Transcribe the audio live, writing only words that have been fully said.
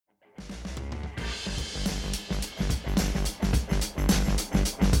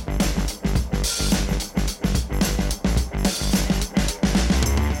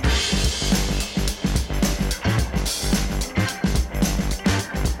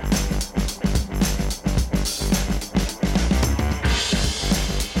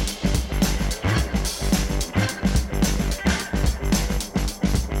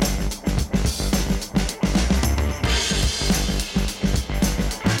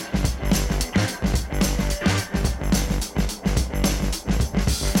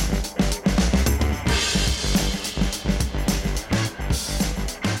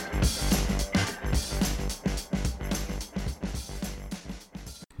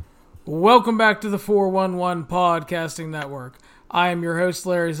Welcome back to the 411 Podcasting Network. I am your host,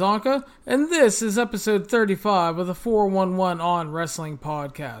 Larry Csonka, and this is episode 35 of the 411 On Wrestling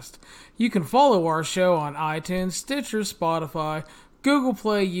Podcast. You can follow our show on iTunes, Stitcher, Spotify, Google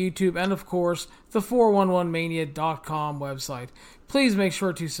Play, YouTube, and of course, the 411mania.com website. Please make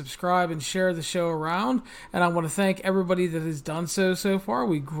sure to subscribe and share the show around, and I want to thank everybody that has done so far.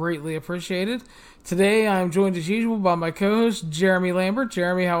 We greatly appreciate it. Today, I am joined as usual by my co-host, Jeremy Lambert.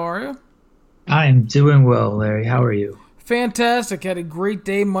 Jeremy, how are you? I am doing well, Larry. How are you? Fantastic. Had a great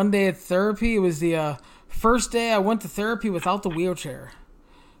day Monday at therapy. It was the first day I went to therapy without the wheelchair.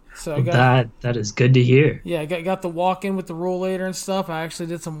 So I got, that is good to hear. Yeah, I got to walk in with the rollator and stuff. I actually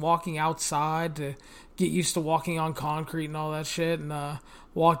did some walking outside to get used to walking on concrete and all that shit, and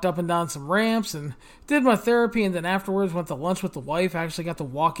walked up and down some ramps and did my therapy, and then afterwards went to lunch with the wife. I actually got to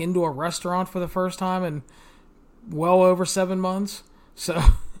walk into a restaurant for the first time in well over 7 months. So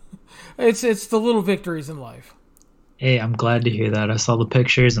it's the little victories in life. Hey, I'm glad to hear that. I saw the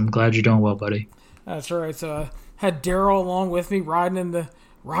pictures. I'm glad you're doing well, buddy. That's right. So I had Daryl along with me riding in the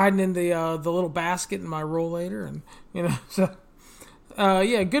little basket in my rollator, and so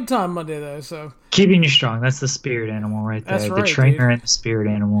yeah, good time Monday though. So keeping you strong. That's the spirit animal right there. That's right, the trainer dude. And the spirit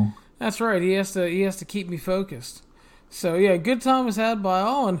animal. That's right. He has to keep me focused. So yeah, good time was had by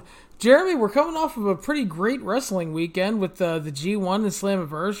all. And Jeremy, we're coming off of a pretty great wrestling weekend with the G1 and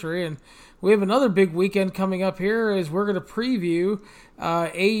Slammiversary, and we have another big weekend coming up here as we're going to preview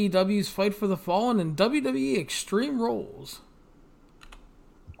AEW's Fight for the Fallen and WWE Extreme Rules.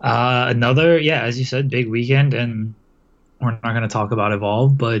 Another, as you said, big weekend, and we're not going to talk about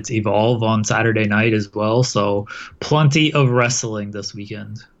Evolve, but it's Evolve on Saturday night as well, so plenty of wrestling this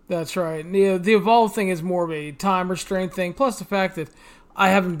weekend. That's right. The Evolve thing is more of a time restraint thing, plus the fact that I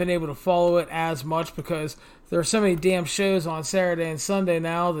haven't been able to follow it as much because there are so many damn shows on Saturday and Sunday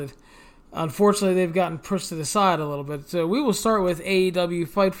now that unfortunately they've gotten pushed to the side a little bit. So we will start with AEW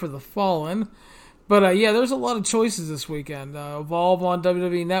Fight for the Fallen. But there's a lot of choices this weekend. Evolve on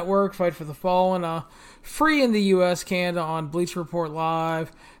WWE Network, Fight for the Fallen, free in the U.S., Canada on Bleacher Report Live,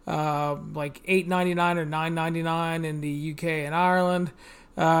 like $8.99 or $9.99 in the U.K. and Ireland,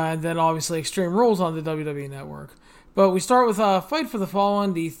 and then obviously Extreme Rules on the WWE Network. But we start with Fight for the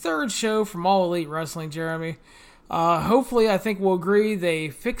Fallen, the third show from All Elite Wrestling, Jeremy. Hopefully, I think we'll agree they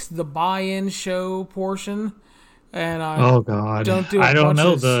fixed the buy-in show portion. And oh God, I don't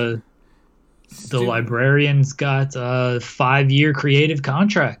know. The librarians got 5-year creative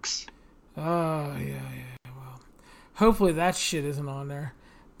contracts. Yeah. Well, hopefully that shit isn't on there.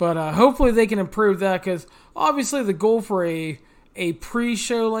 But hopefully they can improve that, because obviously the goal for a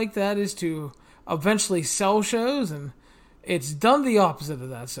pre-show like that is to eventually sell shows, and it's done the opposite of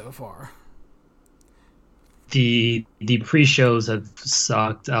that so far. The pre-shows have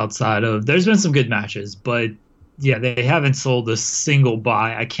sucked outside of... There's been some good matches, but yeah, they haven't sold a single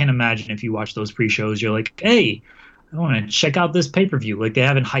buy. I can't imagine if you watch those pre-shows, you're like, hey, I want to check out this pay-per-view. Like, they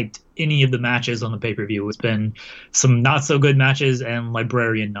haven't hyped any of the matches on the pay-per-view. It's been some not-so-good matches and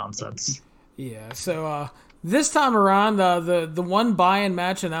librarian nonsense. Yeah, so this time around, the one buy-in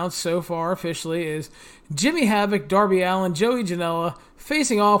match announced so far officially is Jimmy Havoc, Darby Allin, Joey Janela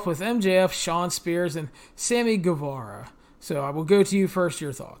facing off with MJF, Shawn Spears, and Sammy Guevara. So I will go to you first,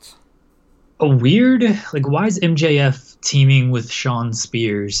 your thoughts. A weird, like, why is MJF teaming with Shawn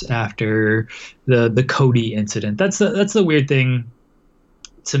Spears after the Cody incident? That's the weird thing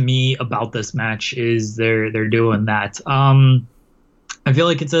to me about this match, is they're doing that. I feel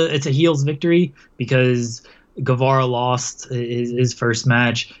like it's a heels victory because Guevara lost his first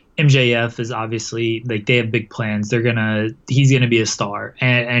match. MJF is obviously, like, they have big plans. He's gonna be a star,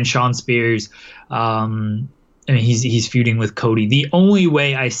 and Shawn Spears, I mean, he's feuding with Cody. The only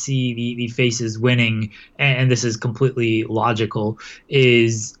way I see the faces winning, and this is completely logical,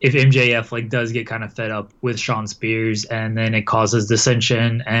 is if MJF does get kind of fed up with Shawn Spears, and then it causes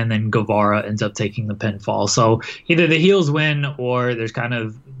dissension, and then Guevara ends up taking the pinfall. So either the heels win, or there's kind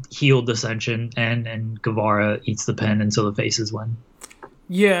of heel dissension, and Guevara eats the pin until the faces win.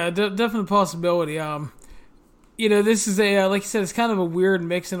 Yeah, definite possibility. This is like you said, it's kind of a weird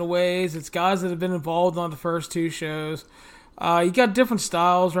mix in a ways. It's guys that have been involved on the first two shows. You got different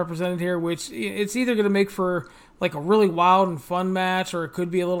styles represented here, which it's either going to make for like a really wild and fun match, or it could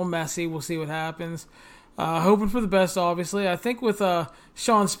be a little messy. We'll see what happens. Hoping for the best, obviously. I think with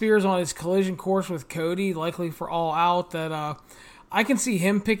Shawn Spears on his collision course with Cody, likely for All Out, that I can see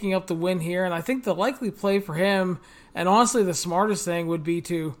him picking up the win here. And I think the likely play for him, and honestly the smartest thing, would be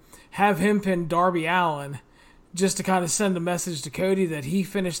to have him pin Darby Allin, just to kind of send a message to Cody that he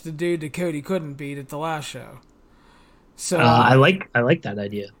finished the dude that Cody couldn't beat at the last show. So I like that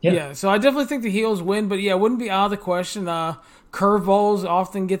idea. yeah, so I definitely think the heels win, but yeah, it wouldn't be out of the question. Curveballs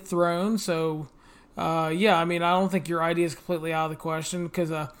often get thrown, so yeah, I mean, I don't think your idea is completely out of the question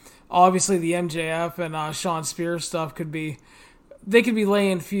because obviously the MJF and Sean Spears stuff could be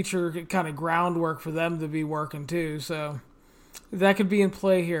laying future kind of groundwork for them to be working too, so that could be in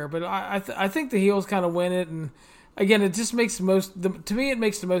play here. But I think the heels kind of win it, and again, it just makes to me it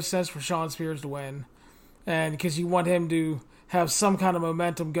makes the most sense for Sean Spears to win, and because you want him to have some kind of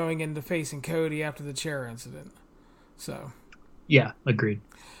momentum going into facing Cody after the chair incident. So yeah, agreed.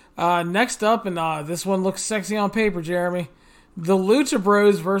 Next up, and this one looks sexy on paper, Jeremy, the Lucha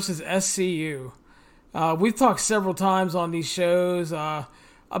Bros versus SCU. We've talked several times on these shows about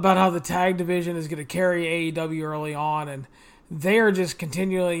how the tag division is going to carry AEW early on, and they are just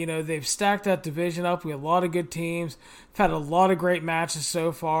continually, they've stacked that division up. We have a lot of good teams. We've had a lot of great matches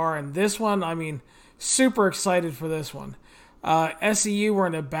so far, and this one, I mean, super excited for this one. SCU were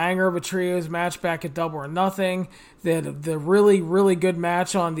in a banger of a trios match back at Double or Nothing. They had the really, really good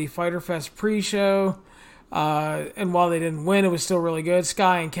match on the Fyter Fest pre-show. And while they didn't win, it was still really good.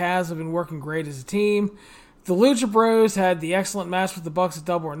 Sky and Kaz have been working great as a team. The Lucha Bros had the excellent match with the Bucks at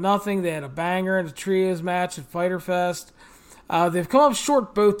Double or Nothing. They had a banger in a trios match at Fyter Fest. They've come up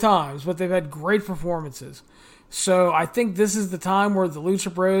short both times, but they've had great performances. So I think this is the time where the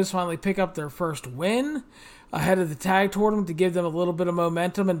Lucha Bros finally pick up their first win ahead of the tag tournament to give them a little bit of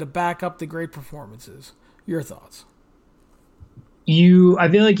momentum and to back up the great performances. Your thoughts? I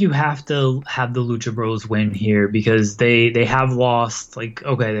feel like you have to have the Lucha Bros win here because they have lost. Like,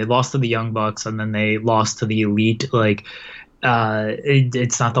 okay, they lost to the Young Bucks and then they lost to the Elite. Like,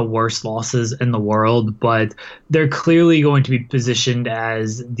 it's not the worst losses in the world, but they're clearly going to be positioned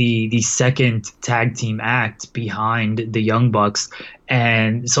as the second tag team act behind the Young Bucks,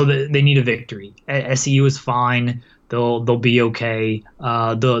 and so they need a victory. SCU is fine. They'll be okay.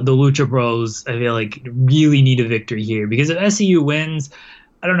 The Lucha Bros, I feel like, really need a victory here because if SCU wins,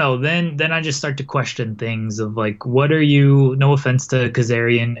 I don't know. Then I just start to question things of like, what are you? No offense to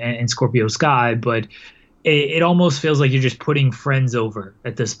Kazarian and Scorpio Sky, but it almost feels like you're just putting friends over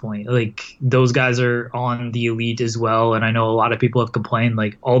at this point. Like those guys are on the Elite as well, and I know a lot of people have complained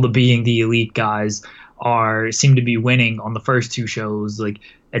like all the Being the Elite guys seem to be winning on the first two shows. Like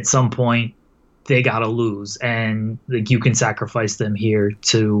at some point they gotta lose, and like you can sacrifice them here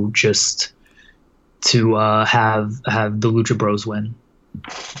to have the Lucha Bros win.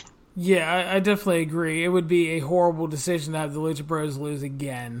 Yeah, I definitely agree. It would be a horrible decision to have the Lucha Bros lose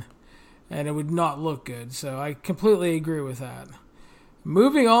again, and it would not look good. So I completely agree with that.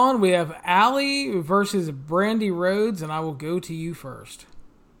 Moving on, we have Allie versus Brandy Rhodes, and I will go to you first.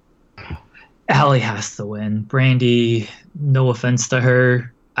 Allie has to win. Brandy, no offense to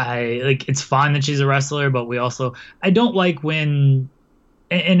her, it's fine that she's a wrestler, but I don't like when,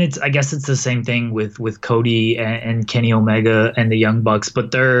 and I guess it's the same thing with Cody and Kenny Omega and the Young Bucks,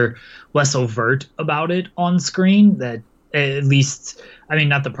 but they're less overt about it on screen. That at least, I mean,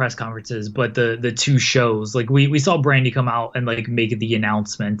 not the press conferences, but the two shows. Like we saw Brandy come out and like make the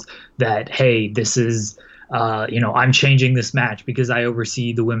announcement that, hey, this is, I'm changing this match because I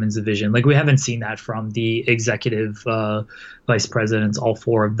oversee the women's division. Like we haven't seen that from the executive vice presidents, all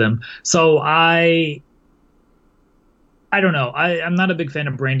four of them. So I don't know. I'm not a big fan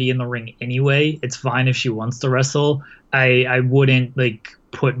of Brandy in the ring anyway. It's fine if she wants to wrestle. I wouldn't like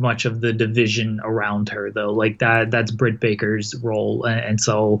put much of the division around her though. Like that's Britt Baker's role, and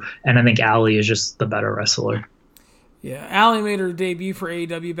I think Allie is just the better wrestler. Yeah, Allie made her debut for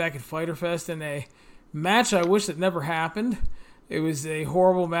AEW back at Fyter Fest in a match I wish that never happened. It was a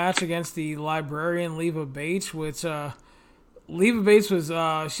horrible match against the librarian Leva Bates, which Leva Bates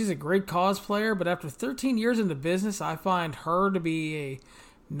was she's a great cosplayer, but after 13 years in the business, I find her to be a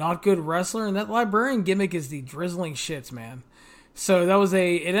not good wrestler, and that librarian gimmick is the drizzling shits, man. So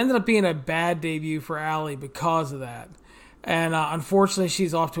it ended up being a bad debut for Allie because of that. And unfortunately,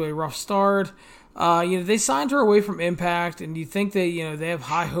 she's off to a rough start. They signed her away from Impact, and you think they have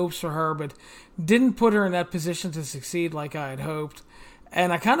high hopes for her, but didn't put her in that position to succeed like I had hoped.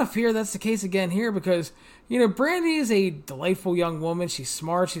 And I kind of fear that's the case again here because, Brandy is a delightful young woman. She's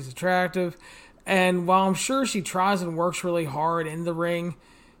smart, she's attractive, and while I'm sure she tries and works really hard in the ring,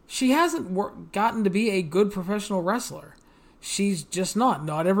 she hasn't gotten to be a good professional wrestler. She's just not.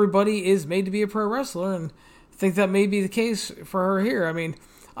 Not everybody is made to be a pro wrestler, and I think that may be the case for her here. I mean,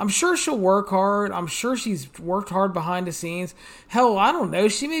 I'm sure she'll work hard. I'm sure she's worked hard behind the scenes. Hell, I don't know.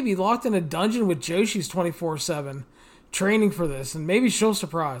 She may be locked in a dungeon with Joshi's 24/7 training for this, and maybe she'll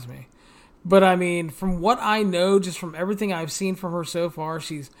surprise me. But I mean, from what I know, just from everything I've seen from her so far,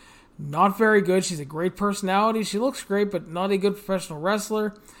 she's not very good. She's a great personality. She looks great, but not a good professional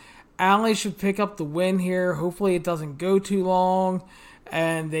wrestler. Allie should pick up the win here. Hopefully it doesn't go too long,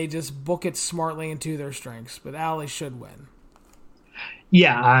 and they just book it smartly into their strengths. But Allie should win.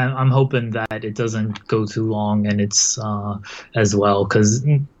 Yeah, I'm hoping that it doesn't go too long, and it's as well, because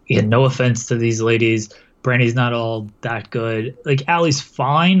no offense to these ladies, Brandy's not all that good. Like, Allie's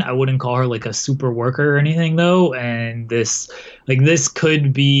fine. I wouldn't call her like a super worker or anything though. And this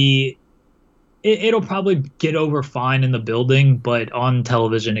could be. It'll probably get over fine in the building, but on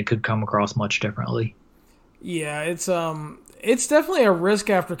television it could come across much differently. Yeah, it's definitely a risk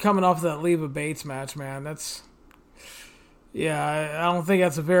after coming off that Leva Bates match, man. I don't think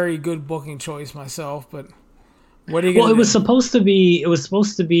that's a very good booking choice myself, but what are you gonna do? It was supposed to be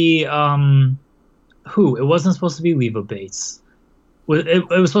who? It wasn't supposed to be Leva Bates. It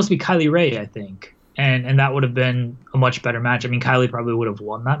was supposed to be Kylie Ray, I think. And that would have been a much better match. I mean, Kylie probably would have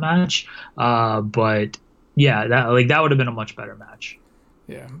won that match. But yeah, that would have been a much better match.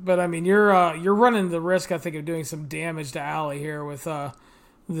 Yeah, but I mean, you're running the risk, I think, of doing some damage to Allie here with the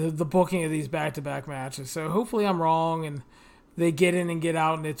booking of these back-to-back matches. So hopefully I'm wrong and they get in and get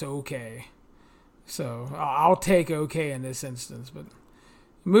out and it's okay. So I'll take okay in this instance. But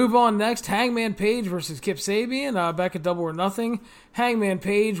move on next. Hangman Page versus Kip Sabian. Back at Double or Nothing. Hangman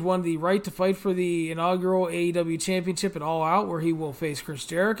Page won the right to fight for the inaugural AEW Championship at All Out, where he will face Chris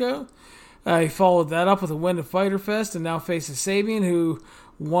Jericho. He followed that up with a win at Fyter Fest and now faces Sabian, who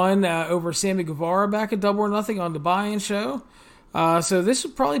won over Sammy Guevara back at Double or Nothing on the buy-in show. So this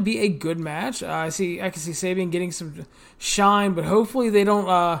would probably be a good match. I can see Sabian getting some shine, but hopefully they don't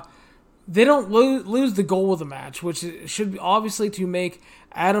lose the goal of the match, which should be obviously to make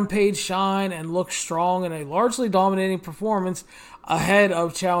Adam Page shine and look strong in a largely dominating performance ahead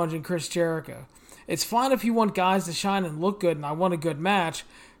of challenging Chris Jericho. It's fine if you want guys to shine and look good, and I want a good match,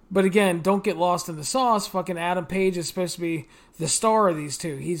 but again, don't get lost in the sauce. Fucking Adam Page is supposed to be the star of these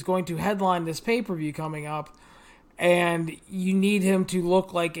two. He's going to headline this pay-per-view coming up, and you need him to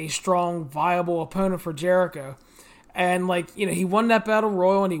look like a strong, viable opponent for Jericho. And, he won that Battle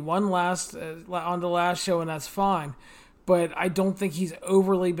Royal and he won on the last show, and that's fine. But I don't think he's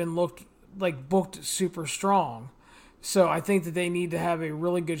overly been booked super strong. So I think that they need to have a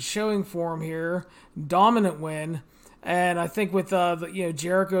really good showing for him here. Dominant win. And I think with,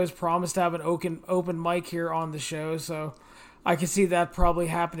 Jericho has promised to have an open mic here on the show. So I can see that probably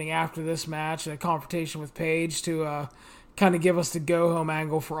happening after this match, a confrontation with Page to kind of give us the go-home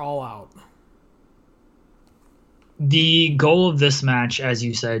angle for All Out. The goal of this match, as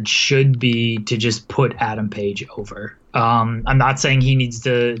you said, should be to just put Adam Page over. I'm not saying he needs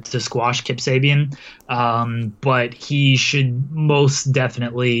to squash Kip Sabian, but he should most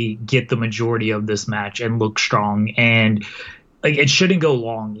definitely get the majority of this match and look strong. And it shouldn't go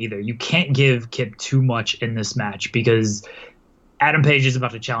long either. You can't give Kip too much in this match because Adam Page is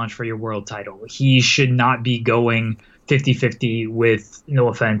about to challenge for your world title. He should not be going 50-50 with, no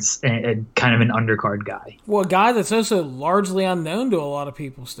offense, and kind of an undercard guy. Well, a guy that's also largely unknown to a lot of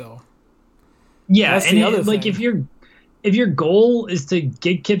people still. Yeah, that's the other thing. If your goal is to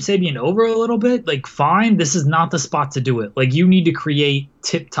get Kip Sabian over a little bit, fine, this is not the spot to do it. You need to create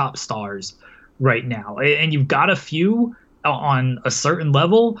tip-top stars right now. And you've got a few on a certain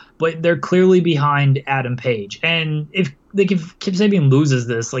level, but they're clearly behind Adam Page. And if Kip Sabian loses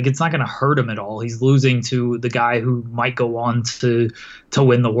this, it's not going to hurt him at all. He's losing to the guy who might go on to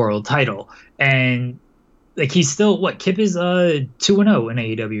win the world title. And he's still Kip is 2-0 in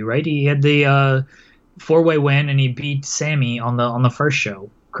AEW, right? He had the 4-way win and he beat Sammy on the first show,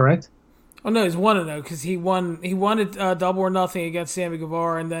 correct? Oh no, he's 1-0 because he won at Double or Nothing against Sammy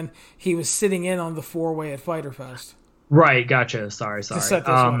Guevara, and then he was sitting in on the 4-way at Fyter Fest. Right, gotcha. Sorry. To set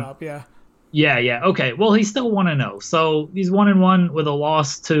this one up, yeah. Yeah. Okay. Well, he's still 1-0, so he's 1-1 with a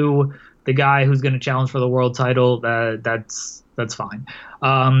loss to the guy who's going to challenge for the world title. That's fine.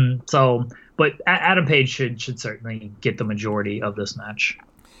 But Adam Page should certainly get the majority of this match.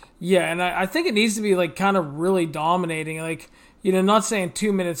 Yeah, and I think it needs to be kind of really dominating. Not saying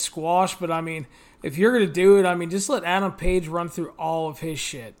 2-minute squash, but I mean, if you're going to do it, just let Adam Page run through all of his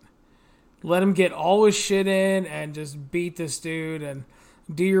shit. Let him get all his shit in and just beat this dude and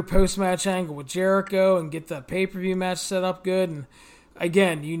do your post-match angle with Jericho and get that pay-per-view match set up good. And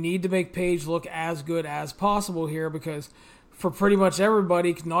again, you need to make Page look as good as possible here because for pretty much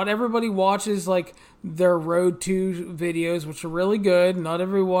everybody, not everybody watches their Road to videos, which are really good. Not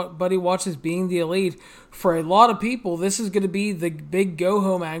everybody watches Being the Elite. For a lot of people, this is going to be the big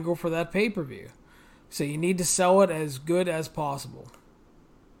go-home angle for that pay-per-view. So you need to sell it as good as possible.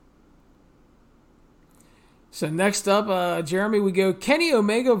 So next up, Jeremy, we go Kenny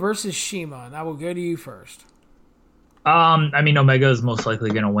Omega versus Shima, and I will go to you first. I mean, Omega is most likely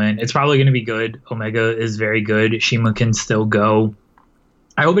going to win. It's probably going to be good. Omega is very good. Shima can still go.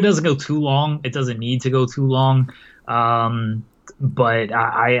 I hope it doesn't go too long. It doesn't need to go too long. But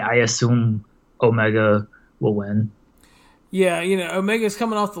I assume Omega will win. Yeah, Omega's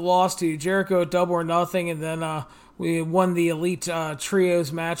coming off the loss to Jericho at Double or Nothing, and then we won the Elite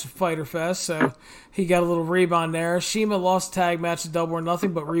Trios match at Fyter Fest, so he got a little rebound there. Shima lost tag match at Double or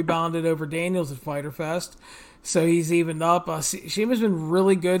Nothing, but rebounded over Daniels at Fyter Fest, so he's evened up. Shima's been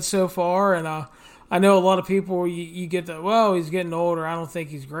really good so far, and I know a lot of people, you get the, well, he's getting older, I don't think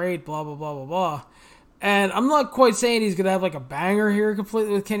he's great, blah, blah, blah, blah, blah. And I'm not quite saying he's going to have like a banger here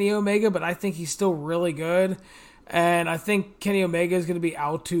completely with Kenny Omega, but I think he's still really good. And I think Kenny Omega is going to be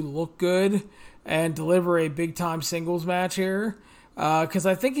out to look good and deliver a big-time singles match here. Because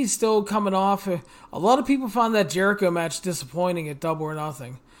I think he's still coming off. A lot of people found that Jericho match disappointing at Double or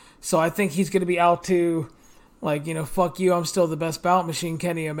Nothing. So I think he's going to be out to, like, fuck you, I'm still the best bout machine,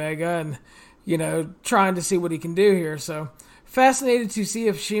 Kenny Omega. And, trying to see what he can do here. So fascinated to see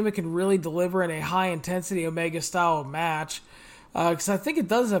if Shima can really deliver in a high-intensity Omega-style match. Because I think it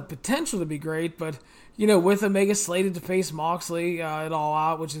does have potential to be great, but with Omega slated to face Moxley at All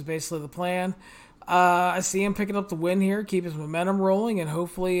Out, which is basically the plan, I see him picking up the win here, keep his momentum rolling, and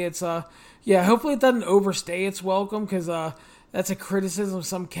hopefully hopefully it doesn't overstay its welcome, because that's a criticism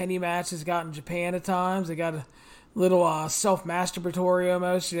some Kenny matches got in Japan at times. They got a little self-masturbatory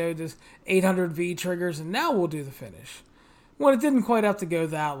almost, just 800 V triggers, and now we'll do the finish. Well, it didn't quite have to go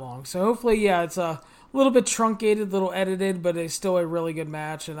that long, so hopefully, it's a little bit truncated, a little edited, but it's still a really good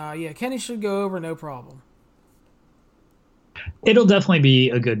match. And Kenny should go over, no problem. It'll definitely be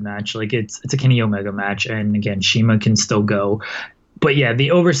a good match. Like it's a Kenny Omega match, and again, Shima can still go. But yeah,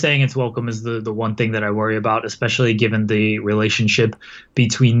 the overstaying its welcome is the one thing that I worry about, especially given the relationship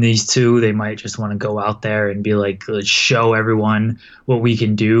between these two. They might just want to go out there and be like, let's show everyone what we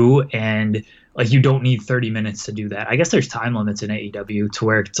can do, and like, you don't need 30 minutes to do that. I guess there's time limits in AEW to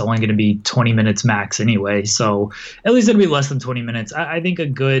where it's only going to be 20 minutes max anyway. So at least it'll be less than 20 minutes. I think a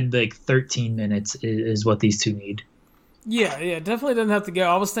good 13 minutes is what these two need. Yeah, definitely doesn't have to go.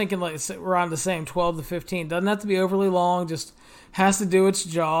 I was thinking like around the same 12 to 15. Doesn't have to be overly long. Just has to do its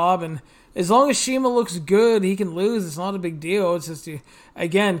job. And as long as Shima looks good, he can lose. It's not a big deal. It's just,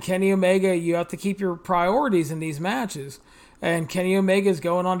 again, Kenny Omega, you have to keep your priorities in these matches. And Kenny Omega is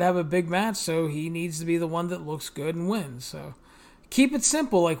going on to have a big match, so he needs to be the one that looks good and wins. So keep it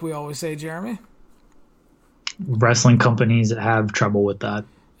simple, like we always say, Jeremy. Wrestling companies have trouble with that.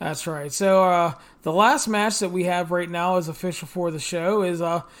 That's right. So the last match that we have right now as official for the show is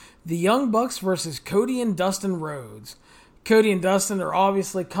the Young Bucks versus Cody and Dustin Rhodes. Cody and Dustin are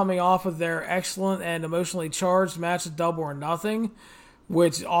obviously coming off of their excellent and emotionally charged match at Double or Nothing,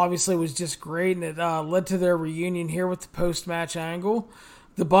 which obviously was just great, and it led to their reunion here with the post-match angle.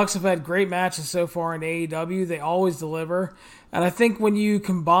 The Bucks have had great matches so far in AEW. They always deliver. And I think when you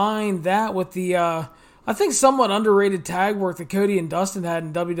combine that with the, I think somewhat underrated tag work that Cody and Dustin had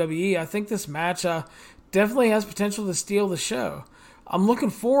in WWE, I think this match definitely has potential to steal the show. I'm looking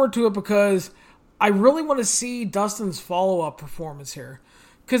forward to it because I really want to see Dustin's follow-up performance here.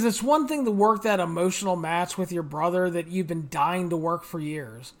 Because it's one thing to work that emotional match with your brother that you've been dying to work for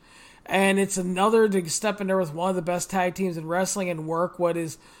years. And it's another to step in there with one of the best tag teams in wrestling and work what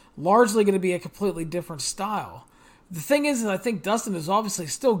is largely going to be a completely different style. The thing is I think Dustin is obviously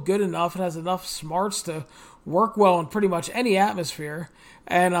still good enough and has enough smarts to work well in pretty much any atmosphere.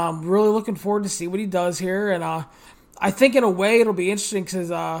 And I'm really looking forward to see what he does here. And I think in a way it'll be interesting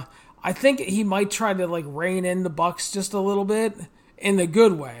because I think he might try to rein in the Bucks just a little bit. In the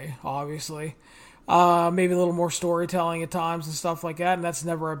good way, obviously. Maybe a little more storytelling at times and stuff like that, and that's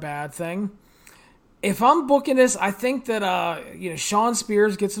never a bad thing. If I'm booking this, I think that Sean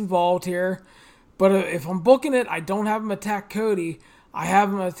Spears gets involved here. But if I'm booking it, I don't have him attack Cody. I have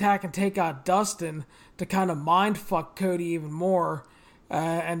him attack and take out Dustin to kind of mind-fuck Cody even more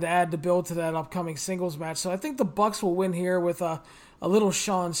and to add the build to that upcoming singles match. So I think the Bucks will win here with a little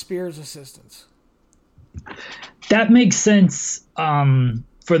Sean Spears assistance. That makes sense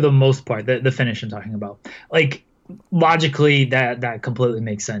for the most part, the finish I'm talking about. Logically, that completely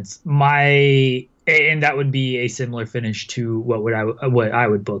makes sense. And that would be a similar finish to what I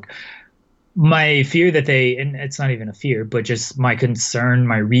would book. My fear and it's not even a fear, but just my concern,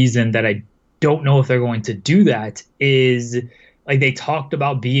 my reason that I don't know if they're going to do that is, they talked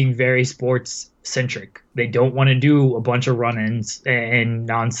about being very sports centric. They don't want to do a bunch of run-ins and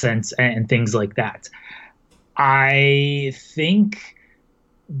nonsense and things like that. I think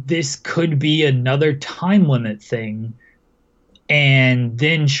this could be another time limit thing, and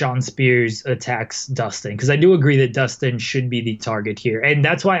then Shawn Spears attacks Dustin, because I do agree that Dustin should be the target here, and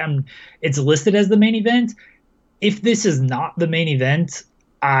that's why it's listed as the main event. If this is not the main event,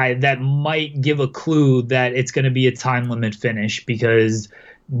 that might give a clue that it's going to be a time limit finish, because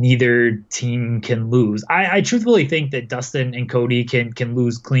neither team can lose. I truthfully think that Dustin and Cody can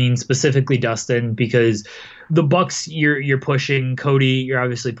lose clean, specifically Dustin, because the Bucks you're pushing, Cody you're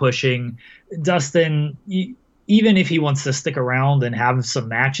obviously pushing. Dustin, even if he wants to stick around and have some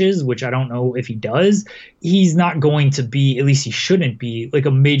matches, which I don't know if he does, he's not going to be, at least he shouldn't be, like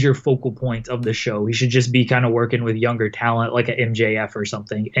a major focal point of the show. He should just be kind of working with younger talent like a MJF or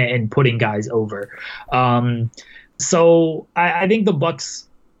something and putting guys over. So I think the Bucks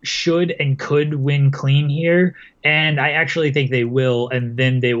should and could win clean here, and I actually think they will, and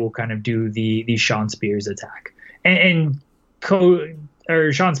then they will kind of do the Shawn Spears attack. And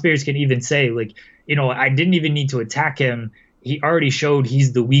Shawn Spears can even say, like, I didn't even need to attack him. He already showed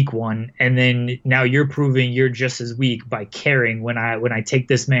he's the weak one, and then now you're proving you're just as weak by caring when I take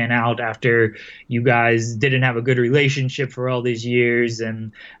this man out after you guys didn't have a good relationship for all these years.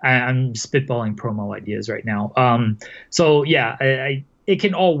 And I'm spitballing promo ideas right now. So yeah, it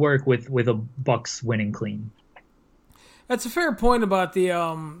can all work with a Bucks winning clean. That's a fair point about the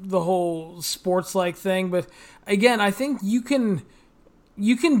whole sports like thing, but again, I think you can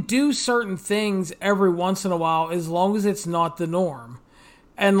do certain things every once in a while as long as it's not the norm.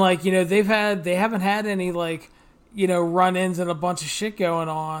 And like, they haven't had any like, run-ins and a bunch of shit going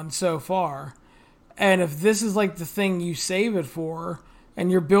on so far. And if this is like the thing you save it for and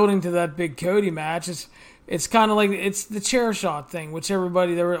you're building to that big Cody match, it's kind of like it's the chair shot thing, which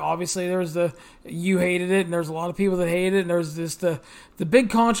everybody you hated it, and there's a lot of people that hate it, and there's the big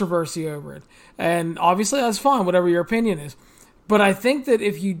controversy over it. And obviously that's fine, whatever your opinion is. But I think that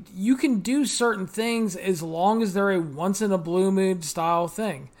if you can do certain things as long as they're a once in a blue moon style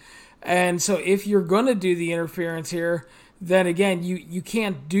thing. And so if you're going to do the interference here, then again, you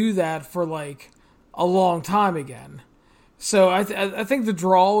can't do that for like a long time again. So I think the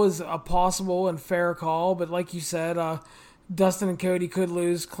draw is a possible and fair call, but like you said, Dustin and Cody could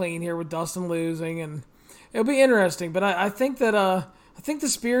lose clean here with Dustin losing, and it'll be interesting. But I think that I think the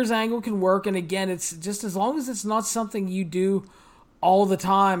Spears angle can work, and again, it's just as long as it's not something you do all the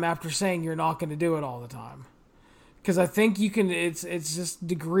time after saying you're not going to do it all the time, because I think you can. It's just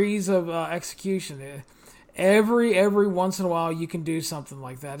degrees of execution. Every once in a while you can do something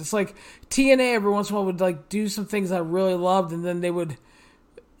like that. It's like TNA every once in a while would like do some things I really loved, and then they would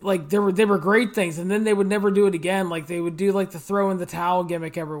like they were great things, and then they would never do it again. Like they would do like the throw in the towel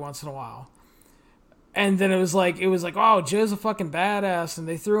gimmick every once in a while, and then it was like oh, Joe's a fucking badass, and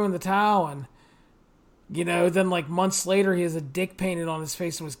they threw in the towel, and then like months later he has a dick painted on his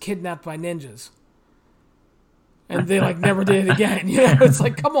face and was kidnapped by ninjas. And they like never did it again. It's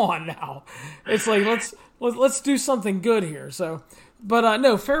like, come on now. It's like let's do something good here. So, but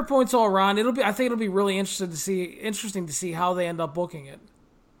no, fair points all around. I think it'll be really interesting to see how they end up booking it.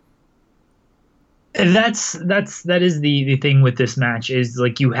 And that is the thing with this match is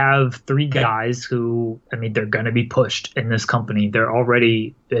like you have three guys who, I mean, they're going to be pushed in this company.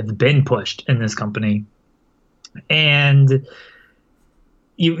 They've been pushed in this company, and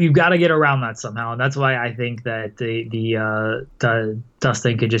you've got to get around that somehow, and that's why I think that the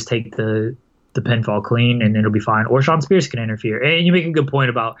Dustin could just take the pinfall clean and it'll be fine, or Shawn Spears can interfere. And you make a good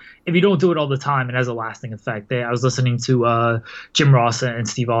point about if you don't do it all the time, it has a lasting effect. I was listening to Jim Ross and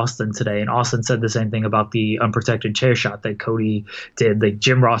Steve Austin today, and Austin said the same thing about the unprotected chair shot that Cody did. Like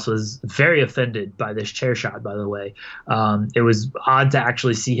Jim Ross was very offended by this chair shot, by the way. It was odd to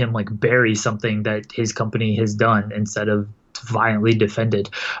actually see him like bury something that his company has done instead of violently defended.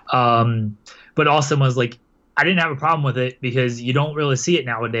 But Austin was like, I didn't have a problem with it because you don't really see it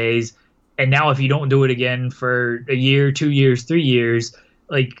nowadays. And now if you don't do it again for a year, 2 years, 3 years,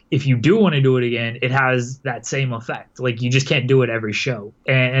 like if you do want to do it again, it has that same effect. Like you just can't do it every show.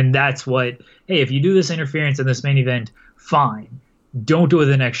 And that's what, hey, if you do this interference in this main event, fine. Don't do it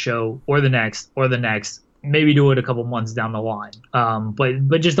the next show or the next or the next. Maybe do it a couple months down the line.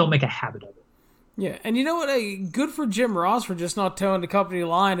 But just don't make a habit of it. Yeah, and you know what? Good for Jim Ross for just not towing the company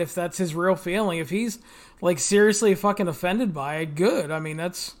line if that's his real feeling. If he's like seriously fucking offended by it, good. I mean,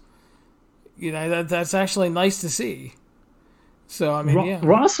 that's that's actually nice to see. So I mean, yeah.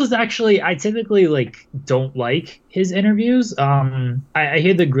 Ross was actually, I typically like don't like his interviews. I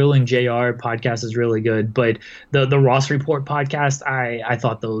hear the Grilling JR podcast is really good, but the Ross Report podcast, I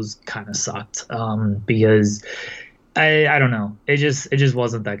thought those kind of sucked because I don't know. It just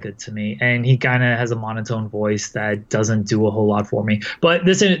wasn't that good to me, and he kind of has a monotone voice that doesn't do a whole lot for me. But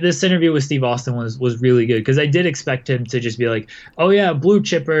this interview with Steve Austin was really good because I did expect him to just be like, "Oh yeah, blue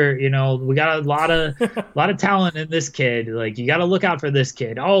chipper, we got a lot of talent in this kid. Like you got to look out for this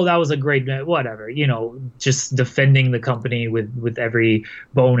kid. Oh, that was a great whatever, just defending the company with every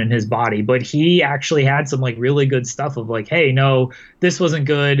bone in his body. But he actually had some like really good stuff of like, hey, no, this wasn't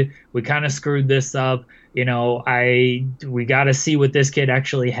good. We kind of screwed this up. We got to see what this kid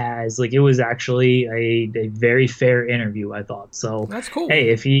actually has. Like it was actually a very fair interview, I thought. So That's cool.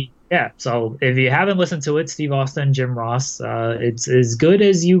 hey, so if you haven't listened to it, Steve Austin, Jim Ross, it's as good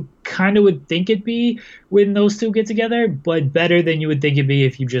as you kind of would think it'd be when those two get together, but better than you would think it'd be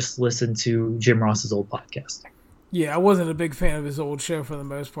if you just listened to Jim Ross's old podcast. Yeah, I wasn't a big fan of his old show for the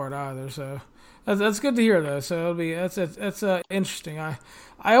most part either, so that's good to hear though. So that's interesting. I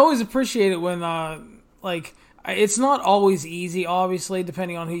always appreciate it when it's not always easy, obviously,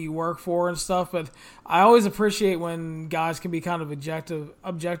 depending on who you work for and stuff. But I always appreciate when guys can be kind of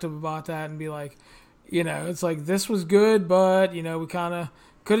objective about that and be like, it's like this was good, but we kind of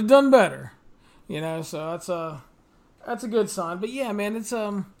could have done better. So that's a good sign. But yeah, man, it's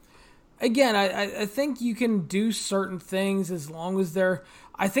again, I think you can do certain things as long as they're.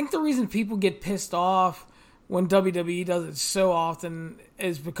 I think the reason people get pissed off when WWE does it so often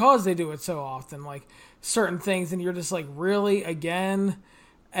is because they do it so often. Like certain things, and you're just like, really, again?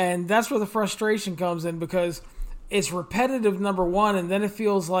 And that's where the frustration comes in because it's repetitive, number one, and then it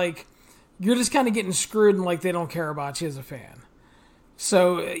feels like you're just kind of getting screwed and like they don't care about you as a fan.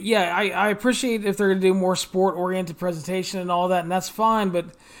 So, yeah, I appreciate if they're going to do more sport-oriented presentation and all that, and that's fine, but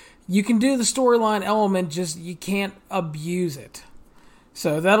you can do the storyline element, just you can't abuse it.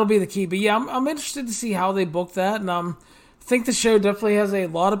 So that'll be the key. But yeah, I'm interested to see how they book that, and I think the show definitely has a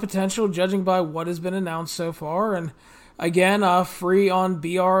lot of potential, judging by what has been announced so far. And again, free on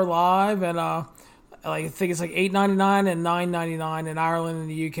BR Live, and I think it's like $8.99 and $9.99 in Ireland and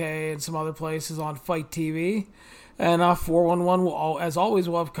the UK and some other places on Fight TV. And 411 will, as always,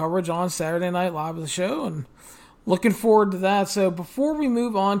 will have coverage on Saturday Night Live of the show, and looking forward to that. So before we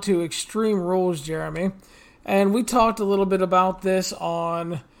move on to Extreme Rules, Jeremy, and we talked a little bit about this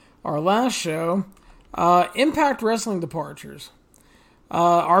on our last show, Impact Wrestling departures.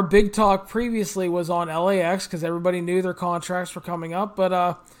 Our big talk previously was on LAX because everybody knew their contracts were coming up,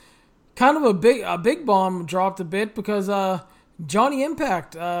 but kind of a big bomb dropped a bit because Johnny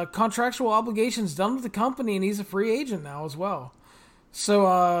Impact, contractual obligations done with the company, and he's a free agent now as well.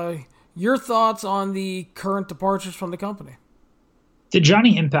 So your thoughts on the current departures from the company? The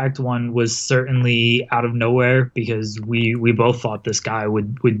Johnny Impact one was certainly out of nowhere because we both thought this guy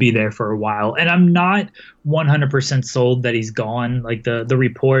would be there for a while. And I'm not 100% sold that he's gone. Like the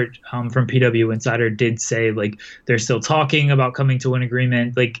report from PW Insider did say like they're still talking about coming to an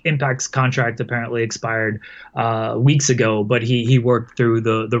agreement. Like Impact's contract apparently expired weeks ago, but he worked through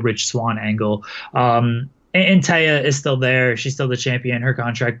the Rich Swann angle. And Taya is still there. She's still the champion. Her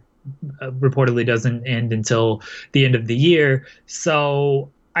contract reportedly doesn't end until the end of the year. So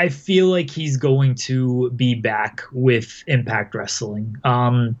I feel like he's going to be back with Impact Wrestling.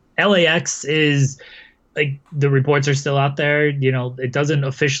 LAX is like the reports are still out there. It doesn't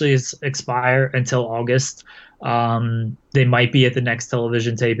officially expire until August. They might be at the next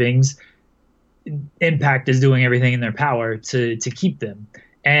television tapings. Impact is doing everything in their power to keep them.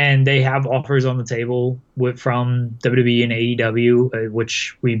 And they have offers on the table from WWE and AEW,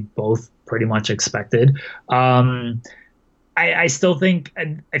 which we both pretty much expected. I still think,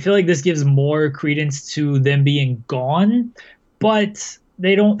 I feel like this gives more credence to them being gone, but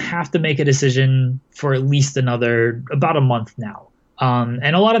they don't have to make a decision for at least about a month now.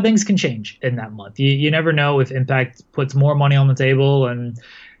 And a lot of things can change in that month. You never know if Impact puts more money on the table, and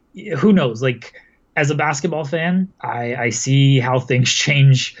who knows, like, as a basketball fan, I see how things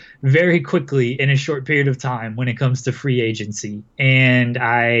change very quickly in a short period of time when it comes to free agency. And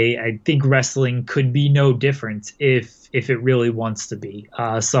I think wrestling could be no different if it really wants to be.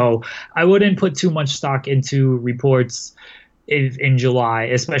 So I wouldn't put too much stock into reports in July,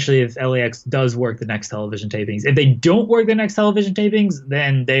 especially if LAX does work the next television tapings. If they don't work the next television tapings,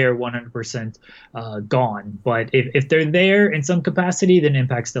 then they are 100% gone. But if they're there in some capacity, then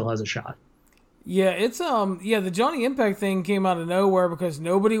Impact still has a shot. Yeah, it's the Johnny Impact thing came out of nowhere because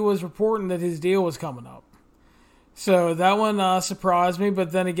nobody was reporting that his deal was coming up. So that one surprised me,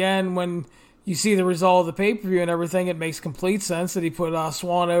 but then again, when you see the result of the pay-per-view and everything, it makes complete sense that he put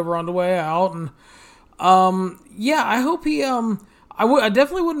Swann over on the way out. And I hope he I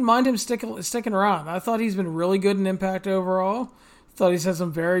definitely wouldn't mind him sticking around. I thought he's been really good in Impact overall. Thought he's had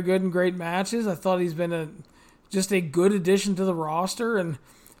some very good and great matches. I thought he's been just a good addition to the roster. And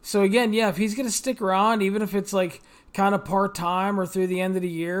so again, yeah, if he's going to stick around, even if it's like kind of part-time or through the end of the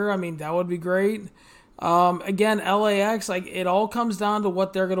year, I mean, that would be great. Again, LAX, like, it all comes down to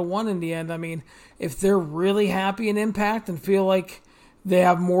what they're going to want in the end. I mean, if they're really happy in Impact and feel like they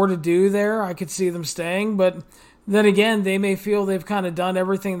have more to do there, I could see them staying. But then again, they may feel they've kind of done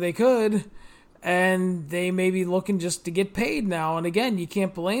everything they could, and they may be looking just to get paid now. And again, you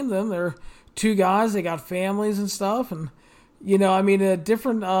can't blame them. They're two guys, they got families and stuff. And, you know, I mean,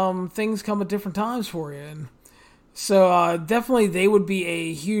 different things come at different times for you. And so definitely they would be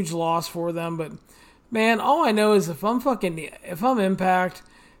a huge loss for them. But man, all I know is if I'm Impact,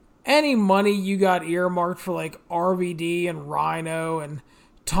 any money you got earmarked for like RVD and Rhino and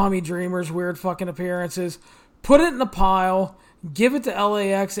Tommy Dreamer's weird fucking appearances, put it in a pile, give it to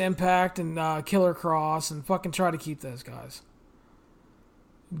LAX Impact and Killer Cross, and fucking try to keep those guys.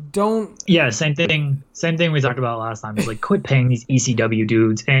 Same thing we talked about last time. Is like, quit paying these ECW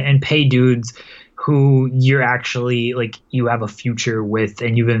dudes and pay dudes who you're actually, like, you have a future with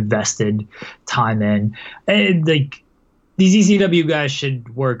and you've invested time in. And like, these ECW guys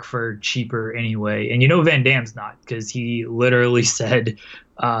should work for cheaper anyway. And you know Van Dam's not, because he literally said,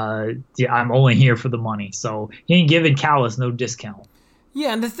 I'm only here for the money. So he ain't giving Callis no discount.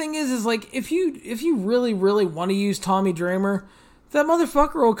 Yeah, and the thing is like, if you really, really want to use Tommy Dreamer, that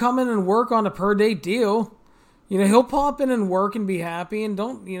motherfucker will come in and work on a per-date deal. You know, he'll pop in and work and be happy, and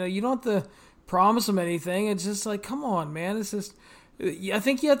you don't have to promise him anything. It's just like, come on, man. It's just, I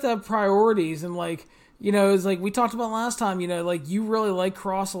think you have to have priorities, and like, you know, it's like we talked about last time, you know, like, you really like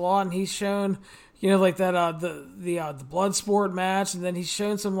Cross a lot, and he's shown, you know, like that, the Bloodsport match, and then he's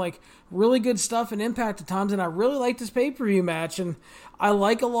shown some, like, really good stuff in Impact at times, and I really like this pay-per-view match, and I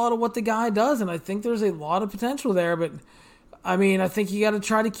like a lot of what the guy does, and I think there's a lot of potential there, but I mean, I think you got to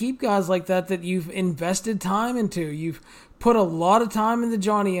try to keep guys like that you've invested time into. You've put a lot of time into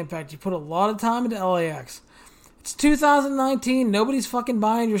Johnny Impact. You put a lot of time into LAX. It's 2019. Nobody's fucking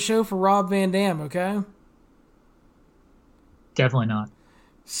buying your show for Rob Van Dam, okay? Definitely not.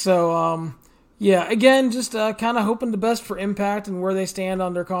 So, yeah, again, just kind of hoping the best for Impact and where they stand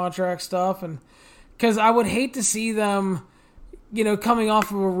on their contract stuff. And because I would hate to see them, you know, coming off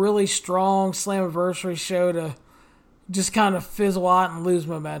of a really strong Slammiversary show to just kind of fizzle out and lose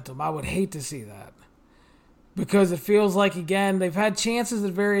momentum. I would hate to see that. Because it feels like, again, they've had chances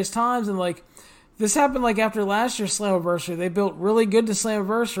at various times, and like, this happened like after last year's Slammiversary. They built really good to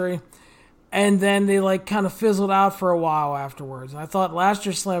Slammiversary, and then they like kind of fizzled out for a while afterwards. And I thought last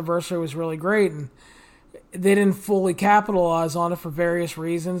year's Slammiversary was really great, and they didn't fully capitalize on it for various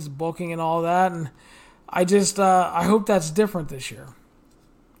reasons, booking and all that. And I just, I hope that's different this year.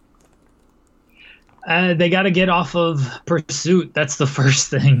 They got to get off of Pursuit. That's the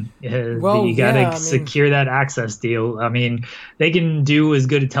first thing. You got to secure that access deal. I mean, they can do as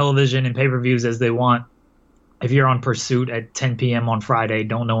good a television and pay-per-views as they want. If you're on Pursuit at 10 p.m. on Friday,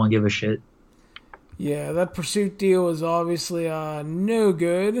 don't no one give a shit. Yeah, that Pursuit deal is obviously no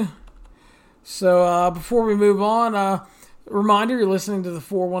good. So before we move on, reminder, you're listening to the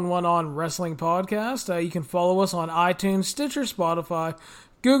 411 on Wrestling Podcast. You can follow us on iTunes, Stitcher, Spotify,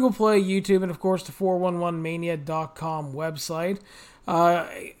 Google Play, YouTube, and of course the 411mania.com website.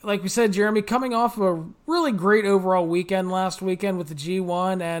 Like we said, Jeremy, coming off of a really great overall weekend last weekend with the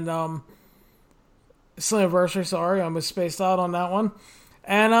G1 and Slammiversary, sorry, I was spaced out on that one.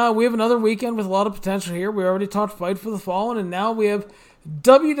 And we have another weekend with a lot of potential here. We already talked Fight for the Fallen, and now we have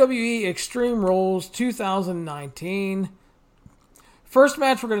WWE Extreme Rules 2019. First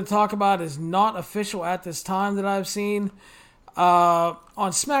match we're going to talk about is not official at this time that I've seen. On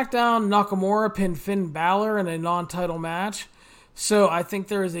SmackDown, Nakamura pinned Finn Balor in a non-title match. So I think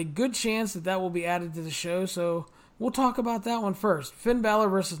there is a good chance that will be added to the show. So we'll talk about that one first. Finn Balor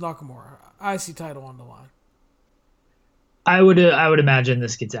versus Nakamura. IC title on the line. I would imagine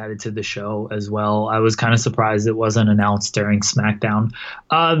this gets added to the show as well. I was kind of surprised it wasn't announced during SmackDown.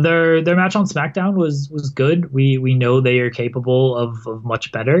 Their match on SmackDown was good. We know they are capable of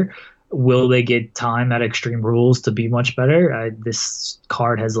much better. Will they get time at Extreme Rules to be much better? This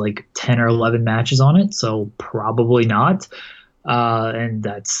card has like 10 or 11 matches on it, so probably not. And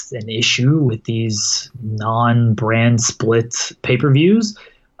that's an issue with these non-brand split pay-per-views.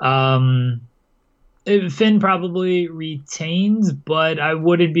 Finn probably retains, but I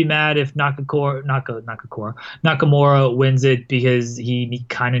wouldn't be mad if Nakamura wins it, because he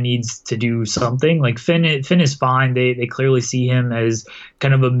kind of needs to do something. Like Finn is fine. They clearly see him as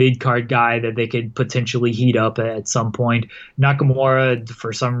kind of a mid-card guy that they could potentially heat up at some point. Nakamura,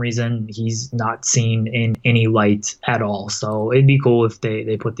 for some reason, he's not seen in any light at all. So it'd be cool if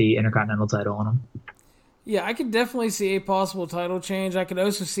they put the Intercontinental title on him. Yeah, I could definitely see a possible title change. I could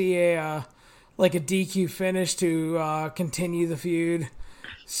also see a like a DQ finish to continue the feud.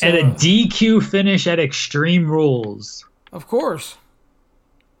 And a So, DQ finish at Extreme Rules. of course,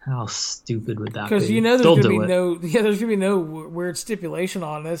 How stupid would that because you be? know there's They'll gonna do be it. no there's gonna be no weird stipulation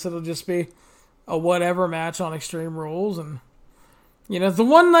on this. It'll just be a whatever match on Extreme Rules, and the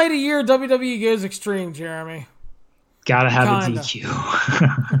one night a year WWE goes extreme, Jeremy. Gotta have Kinda. a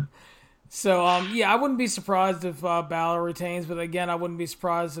DQ. So, yeah, I wouldn't be surprised if Balor retains, but again, I wouldn't be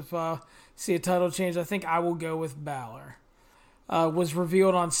surprised if see a title change. I think I will go with Balor. Was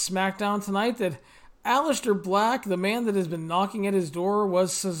revealed on SmackDown tonight that Aleister Black, the man that has been knocking at his door,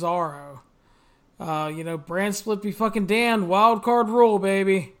 was Cesaro. Brand split be fucking damned. Wild card rule,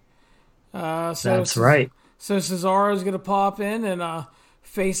 baby. That's right. So Cesaro's going to pop in and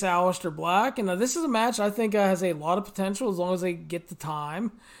face Aleister Black. And this is a match I think has a lot of potential as long as they get the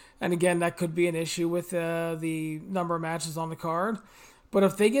time. And again, that could be an issue with the number of matches on the card. But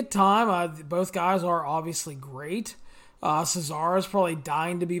if they get time, both guys are obviously great. Cesaro is probably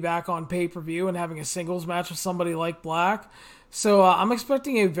dying to be back on pay-per-view and having a singles match with somebody like Black. So I'm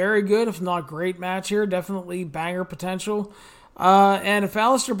expecting a very good, if not great, match here. Definitely banger potential. And if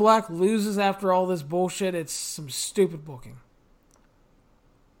Aleister Black loses after all this bullshit, it's some stupid booking.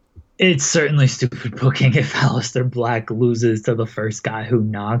 It's certainly stupid booking if Aleister Black loses to the first guy who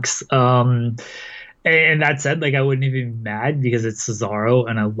knocks. And that said, I wouldn't even be mad because it's Cesaro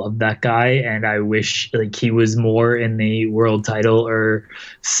and I love that guy and I wish he was more in the world title or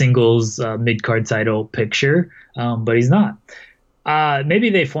singles mid-card title picture, but he's not. Maybe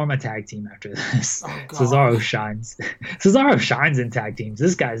they form a tag team after this. Oh, God. Cesaro shines. Cesaro shines in tag teams.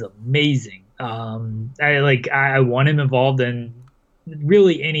 This guy's amazing. I want him involved in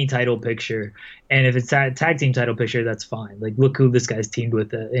really any title picture, and if it's a tag team title picture, that's fine. Look who this guy's teamed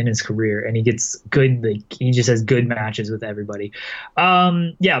with in his career, and he gets good. He just has good matches with everybody.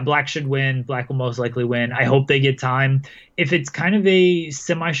 Black should win. Black will most likely win. I hope they get time. If it's kind of a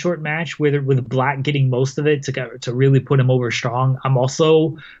semi-short match with Black getting most of it to really put him over strong, I'm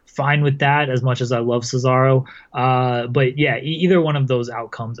also fine with that. As much as I love Cesaro, but yeah, either one of those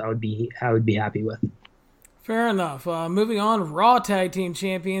outcomes, I would be happy with. Fair enough. Moving on, Raw Tag Team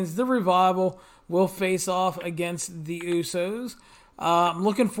Champions, The Revival, will face off against the Usos. I'm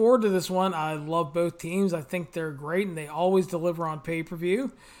looking forward to this one. I love both teams. I think they're great, and they always deliver on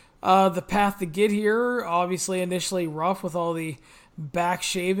pay-per-view. The path to get here, obviously initially rough with all the back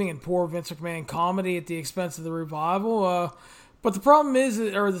shaving and poor Vince McMahon comedy at the expense of The Revival. But the problem is,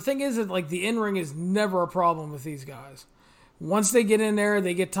 or the thing is that the in-ring is never a problem with these guys. Once they get in there,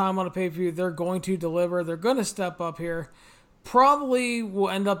 they get time on a pay-per-view, they're going to deliver. They're going to step up here. Probably will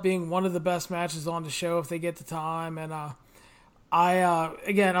end up being one of the best matches on the show if they get the time. And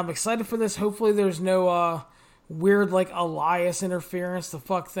I'm excited for this. Hopefully there's no weird Elias interference to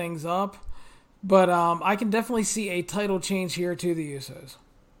fuck things up. But I can definitely see a title change here to the Usos.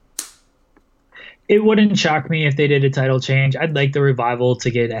 It wouldn't shock me if they did a title change. I'd like the Revival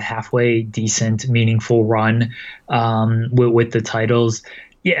to get a halfway decent, meaningful run with the titles.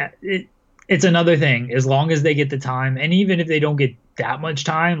 Yeah, it's another thing. As long as they get the time, and even if they don't get that much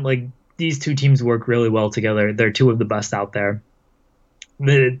time, these two teams work really well together. They're two of the best out there.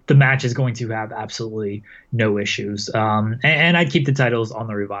 The match is going to have absolutely no issues. And I'd keep the titles on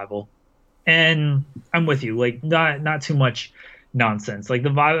the Revival. And I'm with you. Not too much nonsense.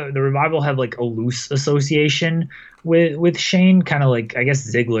 The Revival have a loose association with Shane, kind of I guess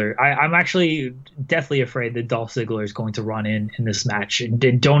Ziggler. I'm actually deathly afraid that Dolph Ziggler is going to run in this match.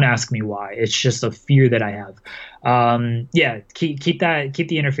 Don't ask me why. It's just a fear that I have. Keep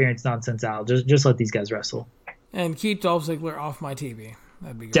the interference nonsense out. Just let these guys wrestle. And keep Dolph Ziggler off my TV.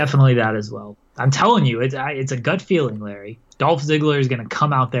 That'd be good. Definitely that as well. I'm telling you, it's a gut feeling, Larry. Dolph Ziggler is going to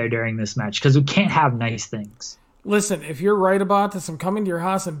come out there during this match because we can't have nice things. Listen, if you're right about this, I'm coming to your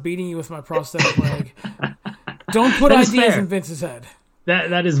house and beating you with my prosthetic leg. Don't put ideas in Vince's head.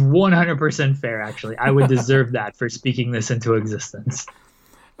 That is 100% fair, actually. I would deserve that for speaking this into existence.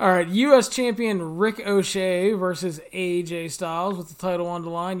 All right, U.S. champion Rick O'Shea versus AJ Styles with the title on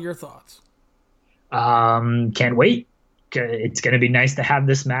the line. Your thoughts? Can't wait. It's going to be nice to have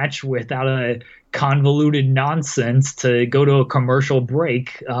this match without a convoluted nonsense to go to a commercial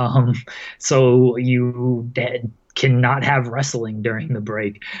break. So you cannot have wrestling during the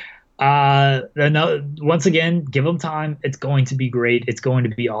break. Once again, give them time. It's going to be great. It's going to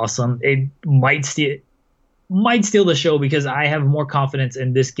be awesome. It might steal the show because I have more confidence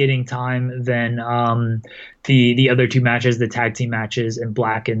in this getting time than the other two matches, the tag team matches, and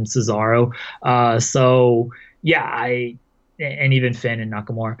Black and Cesaro. And even Finn and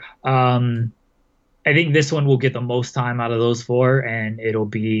Nakamura. I think this one will get the most time out of those four, and it'll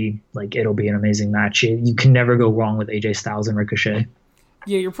be an amazing match. You can never go wrong with AJ Styles and Ricochet.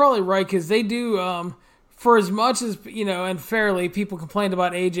 Yeah, you're probably right because they do. For as much as and fairly, people complained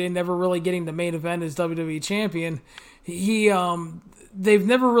about AJ never really getting the main event as WWE champion. They've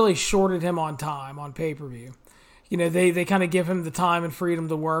never really shorted him on time on pay per view. They kind of give him the time and freedom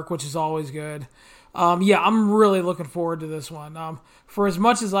to work, which is always good. Yeah, I'm really looking forward to this one. For as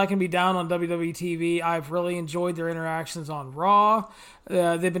much as I can be down on WWE TV, I've really enjoyed their interactions on Raw.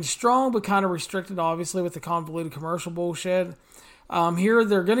 They've been strong, but kind of restricted, obviously, with the convoluted commercial bullshit. Here,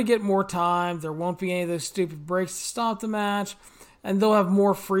 they're going to get more time. There won't be any of those stupid breaks to stop the match, and they'll have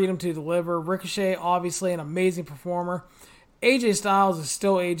more freedom to deliver. Ricochet, obviously, an amazing performer. AJ Styles is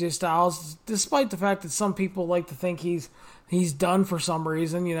still AJ Styles, despite the fact that some people like to think he's done for some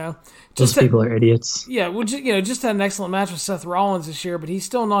reason. Those people are idiots. Yeah, just had an excellent match with Seth Rollins this year, but he's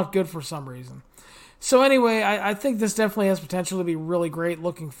still not good for some reason. So anyway, I think this definitely has potential to be really great.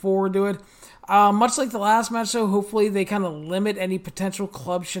 Looking forward to it. Much like the last match, though, hopefully they kind of limit any potential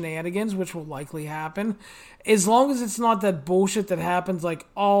club shenanigans, which will likely happen. As long as it's not that bullshit that happens like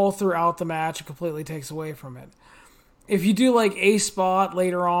all throughout the match and completely takes away from it. If you do like a spot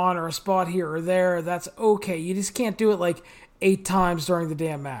later on or a spot here or there, that's okay. You just can't do it like 8 times during the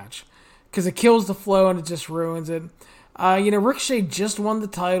damn match because it kills the flow and it just ruins it. Ricochet just won the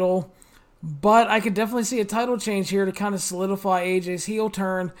title, but I could definitely see a title change here to kind of solidify AJ's heel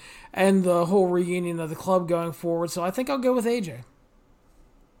turn and the whole reunion of the club going forward. So I think I'll go with AJ.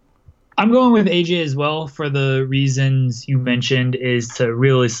 I'm going with AJ as well for the reasons you mentioned, is to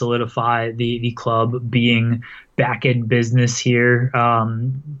really solidify the club being back in business here.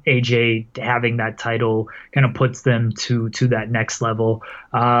 AJ having that title kind of puts them to that next level.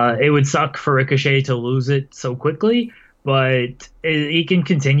 It would suck for Ricochet to lose it so quickly, but he can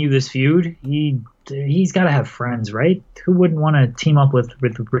continue this feud. He's got to have friends, right? Who wouldn't want to team up with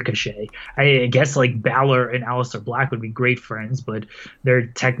Ricochet? I guess like Balor and Aleister Black would be great friends, but they're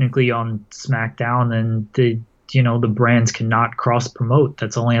technically on SmackDown, and the brands cannot cross promote.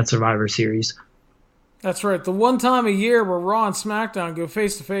 That's only at Survivor Series. That's right. The one time a year where Raw and SmackDown go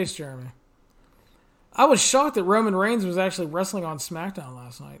face to face, Jeremy. I was shocked that Roman Reigns was actually wrestling on SmackDown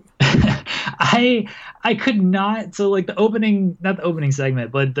last night. I could not. So like not the opening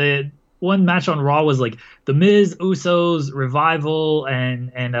segment, but the one match on Raw was like The Miz, Usos, Revival,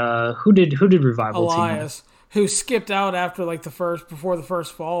 and who did Revival Elias, who skipped out after like before the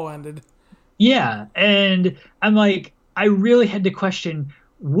first fall ended. Yeah, and I'm like, I really had to question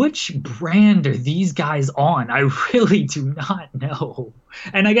which brand are these guys on? I really do not know.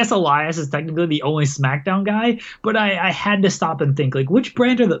 And I guess Elias is technically the only SmackDown guy, but I had to stop and think, like, which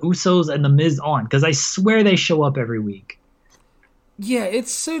brand are the Usos and The Miz on? Because I swear they show up every week. Yeah,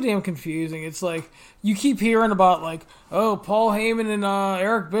 it's so damn confusing. It's like, you keep hearing about, like, oh, Paul Heyman and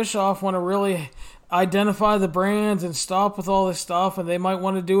Eric Bischoff want to really identify the brands and stop with all this stuff, and they might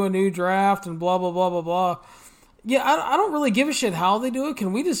want to do a new draft and blah, blah, blah, blah, blah. Yeah, I don't really give a shit how they do it.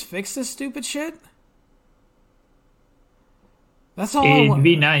 Can we just fix this stupid shit? That's all I want. It'd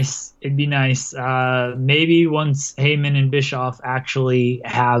be nice. Maybe once Heyman and Bischoff actually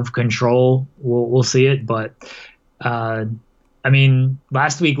have control, we'll see it. But I mean,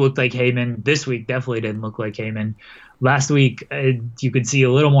 last week looked like Heyman. This week definitely didn't look like Heyman. Last week, you could see a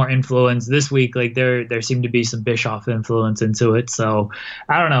little more influence. This week, like there seemed to be some Bischoff influence into it. So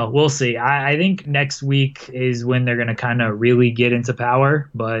I don't know. We'll see. I think next week is when they're going to kind of really get into power.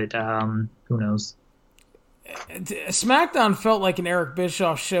 But who knows? SmackDown felt like an Eric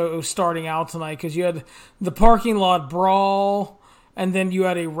Bischoff show starting out tonight because you had the parking lot brawl, and then you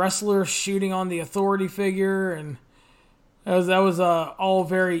had a wrestler shooting on the authority figure, and that was all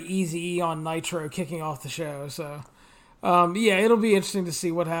very Eazy-E on Nitro kicking off the show. So. Yeah, it'll be interesting to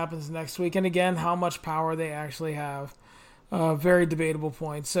see what happens next week. And again, how much power they actually have. Very debatable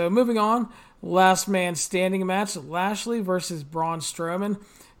point. So moving on, last man standing match, Lashley versus Braun Strowman.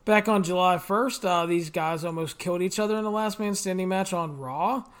 Back on July 1st, these guys almost killed each other in the last man standing match on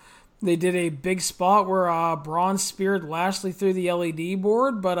Raw. They did a big spot where Braun speared Lashley through the LED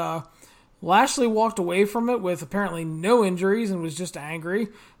board, but Lashley walked away from it with apparently no injuries and was just angry.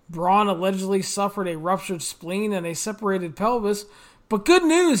 Braun allegedly suffered a ruptured spleen and a separated pelvis, but good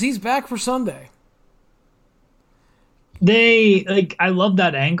news, he's back for Sunday. I love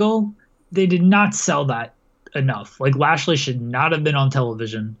that angle. They did not sell that enough. Like, Lashley should not have been on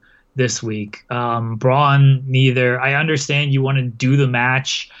television. this week. Braun, neither. I understand you want to do the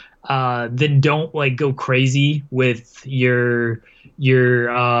match, then don't like go crazy with your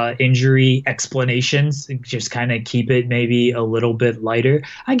injury explanations. Just kind of keep it maybe a little bit lighter.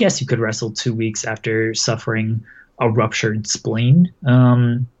 I guess you could wrestle 2 weeks after suffering a ruptured spleen.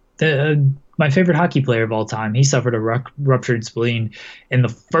 My favorite hockey player of all time, he suffered a ruptured spleen in the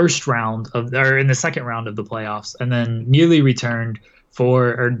in the second round of the playoffs, and then nearly returned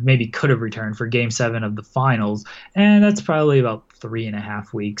or maybe could have returned for Game 7 of the finals, and that's probably about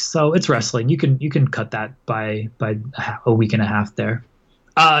 3.5 weeks. So it's wrestling. You can cut that by a week and a half there.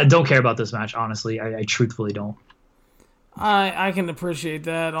 Don't care about this match, honestly. I truthfully don't. I can appreciate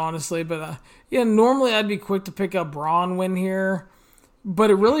that, honestly, but yeah, normally I'd be quick to pick up Braun win here.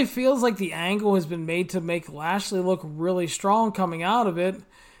 But it really feels like the angle has been made to make Lashley look really strong coming out of it.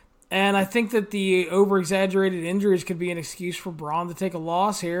 And I think that the over-exaggerated injuries could be an excuse for Braun to take a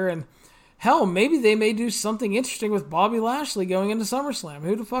loss here. And hell, maybe they may do something interesting with Bobby Lashley going into SummerSlam.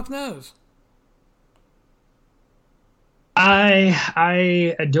 Who the fuck knows?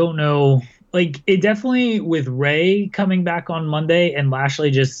 I don't know. Like, it definitely, with Ray coming back on Monday and Lashley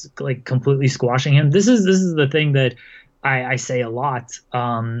just like completely squashing him. This is the thing that I say a lot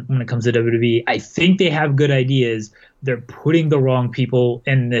when it comes to WWE. I think they have good ideas. They're putting the wrong people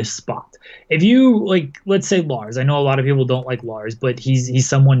in this spot. If you like, let's say Lars. I know a lot of people don't like Lars, but he's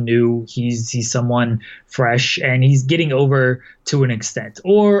someone new. He's someone fresh, and he's getting over to an extent.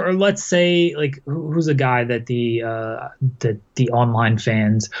 Or let's say like who's a guy that the online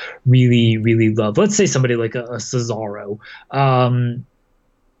fans really love. Let's say somebody like a Cesaro.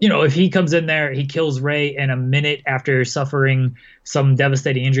 If he comes in there, he kills Ray in a minute after suffering some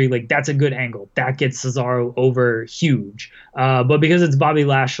devastating injury, like that's a good angle. That gets Cesaro over huge. But because it's Bobby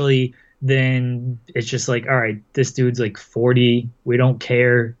Lashley, then it's just like, all right, this dude's like 40. We don't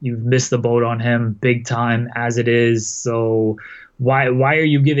care. You've missed the boat on him big time as it is. So why are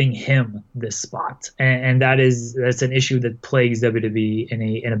you giving him this spot? And that's an issue that plagues WWE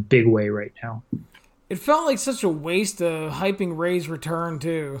in a big way right now. It felt like such a waste of hyping Ray's return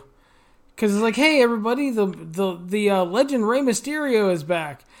too, because it's like, hey everybody, the legend Rey Mysterio is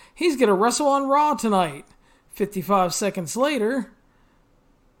back. He's gonna wrestle on Raw tonight. 55 seconds later.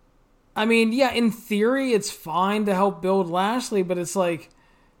 I mean, yeah, in theory it's fine to help build Lashley, but it's like,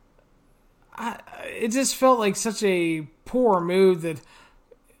 it just felt like such a poor move that.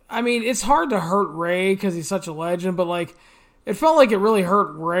 I mean, it's hard to hurt Ray because he's such a legend, but like. It felt like it really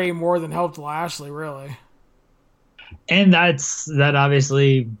hurt Ray more than helped Lashley, really. And that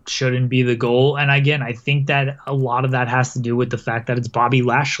obviously shouldn't be the goal. And again, I think that a lot of that has to do with the fact that it's Bobby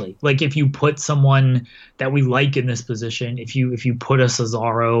Lashley. Like if you put someone that we like in this position, if you put a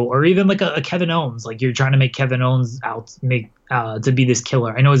Cesaro or even like a Kevin Owens, like you're trying to make Kevin Owens to be this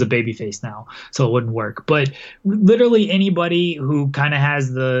killer. I know he's a babyface now, so it wouldn't work. But literally anybody who kind of has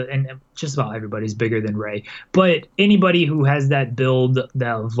and just about everybody's bigger than Ray, but anybody who has that build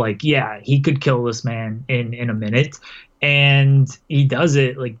of like, yeah, he could kill this man in a minute, and he does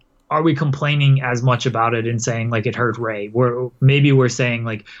it. Like, are we complaining as much about it and saying like it hurt Ray? We're saying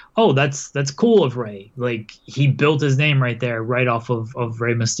like, oh, that's cool of Ray. Like he built his name right there, right off of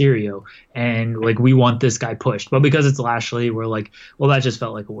Rey Mysterio, and like we want this guy pushed. But because it's Lashley, we're like, well, that just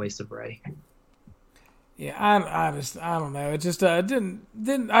felt like a waste of Ray. Yeah, I don't know. It just I didn't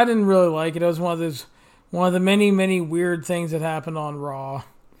really like it. It was one of the many weird things that happened on Raw.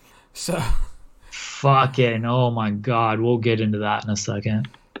 So fucking oh my god, we'll get into that in a second.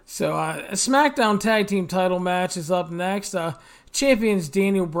 So, a SmackDown Tag Team title match is up next. Champions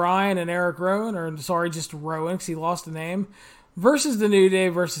Daniel Bryan and Eric Rowan, just Rowan because he lost the name, versus The New Day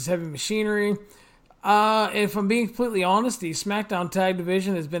versus Heavy Machinery. If I'm being completely honest, the SmackDown Tag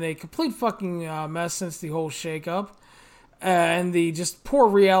Division has been a complete fucking mess since the whole shakeup and the just poor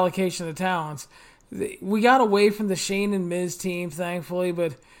reallocation of talents. We got away from the Shane and Miz team, thankfully,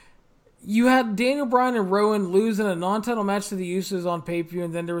 but you had Daniel Bryan and Rowan lose in a non-title match to the Usos on pay-per-view,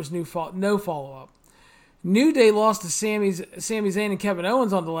 and then there was no follow-up. New Day lost to Sami Zayn and Kevin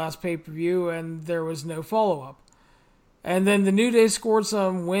Owens on the last pay-per-view, and there was no follow-up. And then the New Day scored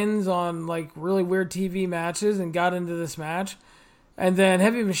some wins on like really weird TV matches and got into this match. And then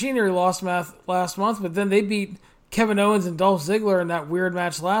Heavy Machinery lost last month, but then they beat Kevin Owens and Dolph Ziggler in that weird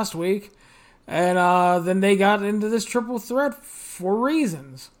match last week. And then they got into this triple threat for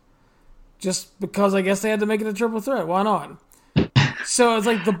reasons. Just because I guess they had to make it a triple threat. Why not? So it's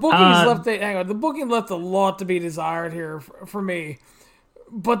like the booking left a lot to be desired here for me.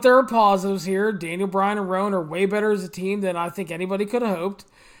 But there are positives here. Daniel Bryan and Rowan are way better as a team than I think anybody could have hoped.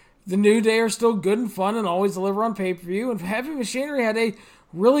 The New Day are still good and fun and always deliver on pay-per-view. And Heavy Machinery had a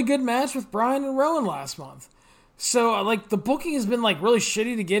really good match with Bryan and Rowan last month. So, like, the booking has been, like, really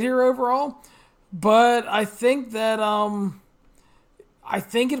shitty to get here overall. But I think that, I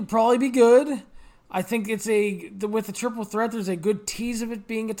think it'd probably be good. I think with the triple threat, there's a good tease of it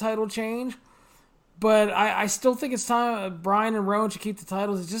being a title change. But I still think it's time Bryan and Rowan should keep the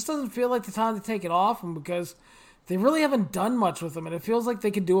titles. It just doesn't feel like the time to take it off them because they really haven't done much with them, and it feels like they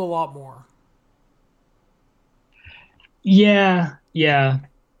could do a lot more. Yeah. The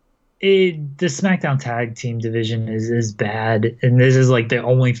SmackDown Tag Team division is bad, and this is like the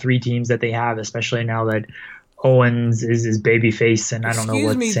only 3 teams that they have, especially now that Owens is babyface, and I don't know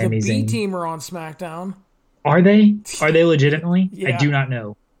what Sami Zayn. The B team are on SmackDown. Are they? Are they legitimately? Yeah. I do not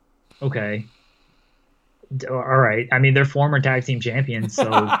know. Okay. All right. I mean, they're former tag team champions,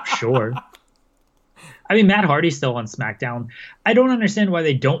 so sure. I mean, Matt Hardy's still on SmackDown. I don't understand why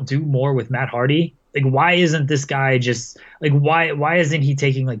they don't do more with Matt Hardy. Like, why isn't this guy just like why isn't he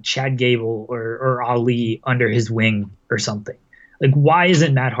taking like Chad Gable or Ali under his wing or something? Like, why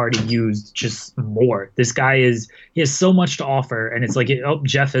isn't Matt Hardy used just more? This guy he has so much to offer, and it's like, oh,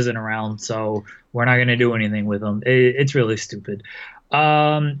 Jeff isn't around, so we're not gonna do anything with him. It's really stupid.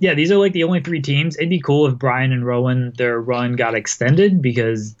 Yeah, these are like the only 3 teams. It'd be cool if Bryan and Rowan, their run got extended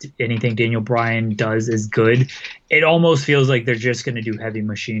because anything Daniel Bryan does is good. It almost feels like they're just going to do Heavy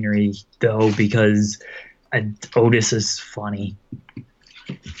Machinery, though, because Otis is funny.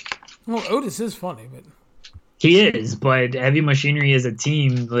 Well, Otis is funny, but... He is, but Heavy Machinery as a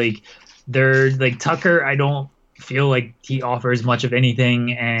team, like, they're like Tucker, I don't feel like he offers much of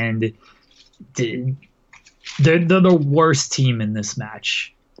anything, and... They're the worst team in this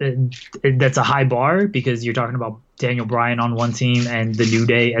match. That's a high bar because you're talking about Daniel Bryan on one team and the New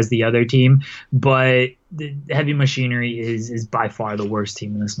Day as the other team. But the Heavy Machinery is by far the worst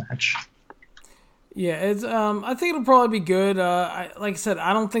team in this match. Yeah, it's I think it'll probably be good. Like I said,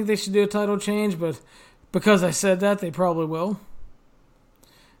 I don't think they should do a title change, but because I said that, they probably will.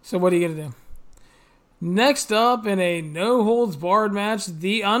 So what are you gonna do? Next up, in a no-holds-barred match,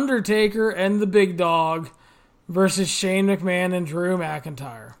 The Undertaker and the Big Dog versus Shane McMahon and Drew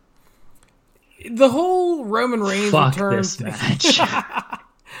McIntyre. The whole Roman Reigns return this match. I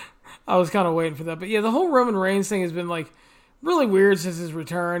was kind of waiting for that. But yeah, the whole Roman Reigns thing has been like really weird since his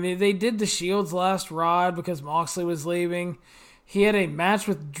return. They did the Shield's last ride because Moxley was leaving. He had a match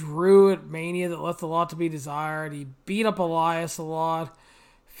with Drew at Mania that left a lot to be desired. He beat up Elias a lot.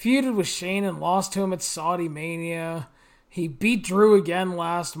 Feuded with Shane and lost to him at Saudi Mania. He beat Drew again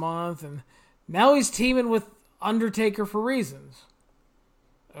last month. And now he's teaming with Undertaker for reasons.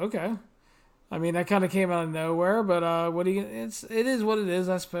 Okay. I mean, that kind of came out of nowhere, but it is what it is,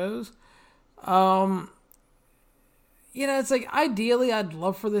 I suppose. It's like, ideally, I'd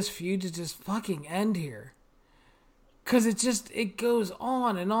love for this feud to just fucking end here. Because it goes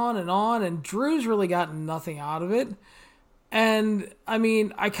on and on and on, and Drew's really gotten nothing out of it. And, I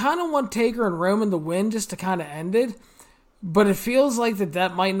mean, I kind of want Taker and Roman to win just to kind of end it. But it feels like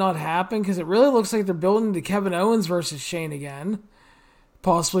that might not happen because it really looks like they're building to Kevin Owens versus Shane again.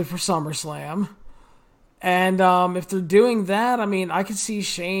 Possibly for SummerSlam. And if they're doing that, I mean, I could see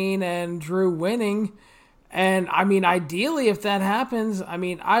Shane and Drew winning. And, I mean, ideally, if that happens, I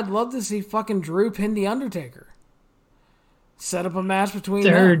mean, I'd love to see fucking Drew pin The Undertaker. Set up a match between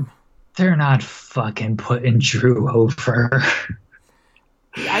them. They're not fucking putting Drew over.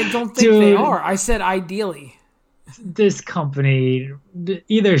 I don't think they are. I said ideally. This company,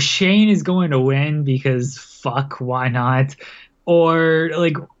 either Shane is going to win because fuck, why not? Or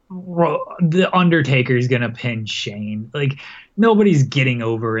like the Undertaker is going to pin Shane. Like, nobody's getting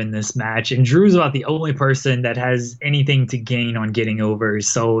over in this match, and Drew's about the only person that has anything to gain on getting over,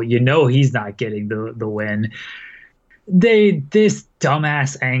 so he's not getting the win. This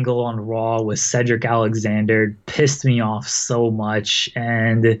dumbass angle on Raw with Cedric Alexander pissed me off so much,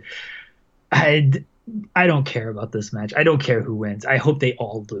 and I don't care about this match. I don't care who wins. I hope they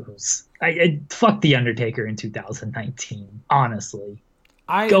all lose. I fuck The Undertaker in 2019, honestly.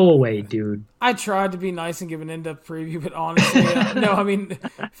 Go away, dude. I tried to be nice and give an in-depth preview, but honestly, no, I mean,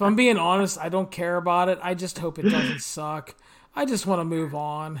 if I'm being honest, I don't care about it. I just hope it doesn't suck. I just want to move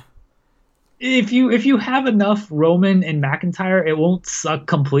on. If you have enough Roman and McIntyre, it won't suck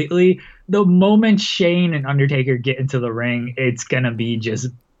completely. The moment Shane and Undertaker get into the ring, it's going to be just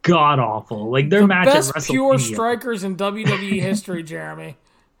god-awful. Like, their match at WrestleMania. The best pure strikers in WWE history, Jeremy.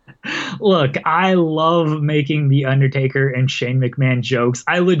 Look, I love making The Undertaker and Shane McMahon jokes.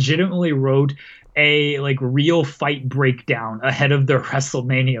 I legitimately wrote a like real fight breakdown ahead of the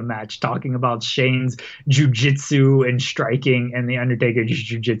WrestleMania match, talking about Shane's jujitsu and striking and the Undertaker's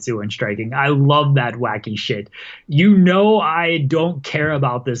jujitsu and striking. I love that wacky shit. You know, I don't care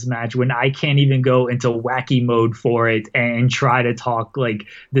about this match when I can't even go into wacky mode for it and try to talk like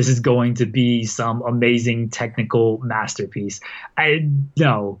this is going to be some amazing technical masterpiece.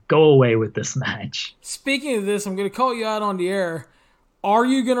 No, go away with this match. Speaking of this, I'm going to call you out on the air. Are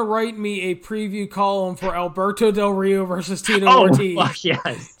you going to write me a preview column for Alberto Del Rio versus Tito Ortiz? Fuck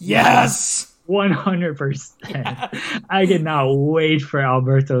yes. Yes! 100%. I cannot wait for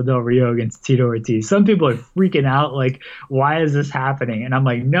Alberto Del Rio against Tito Ortiz. Some people are freaking out, like, why is this happening? And I'm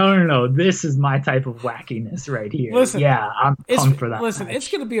like, no. This is my type of wackiness right here. Listen, I'm pumped for that. Listen, match.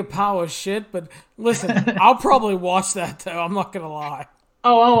 It's going to be a pile of shit, but listen, I'll probably watch that, though. I'm not going to lie.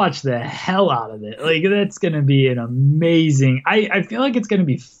 Oh, I'll watch the hell out of it. Like, that's going to be an amazing... I feel like it's going to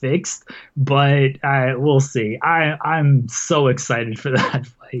be fixed, but we'll see. I'm so excited for that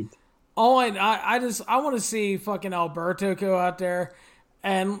fight. Oh, I want to see fucking Alberto go out there,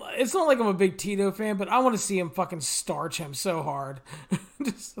 and it's not like I'm a big Tito fan, but I want to see him fucking starch him so hard.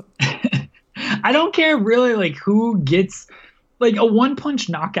 I don't care really, like, who gets... Like, a one-punch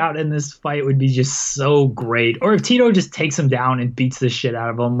knockout in this fight would be just so great. Or if Tito just takes him down and beats the shit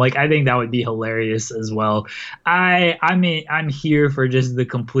out of him, like, I think that would be hilarious as well. I'm here for just the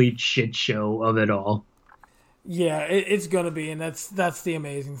complete shit show of it all. Yeah, it's going to be, and that's the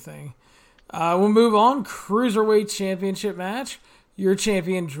amazing thing. We'll move on. Cruiserweight Championship match. Your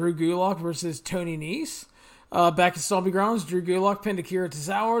champion, Drew Gulak versus Tony Nese. Back at Selby Grounds, Drew Gulak pinned Akira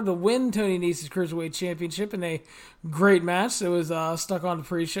Tozawa to win Tony Nese's Cruiserweight Championship in a great match that was stuck on the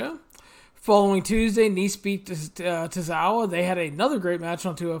pre-show. Following Tuesday, Nese beat Tozawa. They had another great match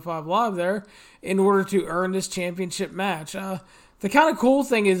on 205 Live there in order to earn this championship match. The kind of cool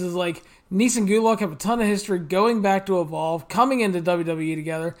thing is like Nese and Gulak have a ton of history going back to Evolve, coming into WWE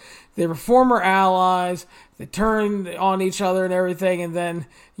together. They were former allies. They turned on each other and everything, and then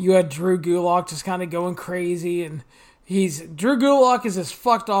you had Drew Gulak just kind of going crazy, and Drew Gulak is just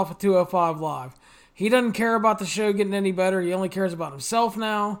fucked off with 205 Live. He doesn't care about the show getting any better. He only cares about himself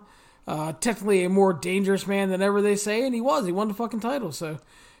now. Technically a more dangerous man than ever, they say, and he won the fucking title, so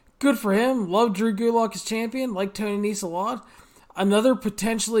good for him. Love Drew Gulak as champion, like Tony Nese a lot. Another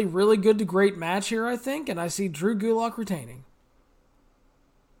potentially really good to great match here, I think, and I see Drew Gulak retaining.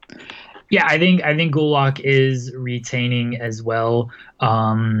 Yeah, I think Gulak is retaining as well.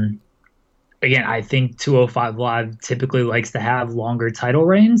 Again, I think 205 Live typically likes to have longer title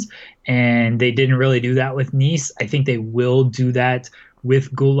reigns, and they didn't really do that with Nese. I think they will do that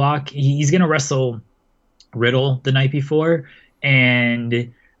with Gulak. He's going to wrestle Riddle the night before,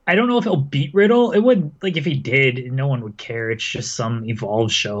 and I don't know if he'll beat Riddle. It would, like, if he did, no one would care. It's just some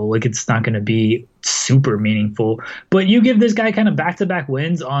Evolve show. Like, it's not going to be super meaningful. But you give this guy kind of back-to-back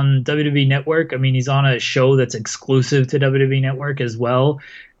wins on WWE Network. I mean, he's on a show that's exclusive to WWE Network as well.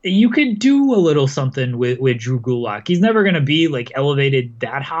 You could do a little something with Drew Gulak. He's never going to be, like, elevated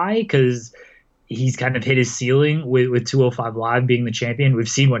that high because he's kind of hit his ceiling with 205 Live being the champion. We've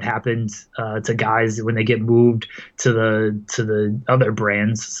seen what happens to guys when they get moved to the other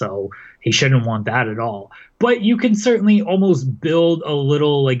brands, so he shouldn't want that at all. But you can certainly almost build a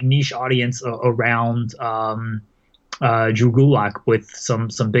little like niche audience around Drew Gulak with some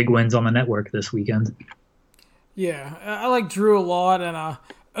big wins on the network this weekend. Yeah, I like Drew a lot, and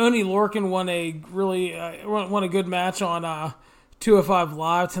Oney Lorcan won a good match on 205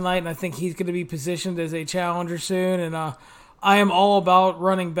 Live tonight, and I think he's going to be positioned as a challenger soon. And I am all about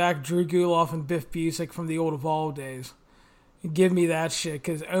running back Drew Gulak and Biff Busick from the old Evolve days. Give me that shit,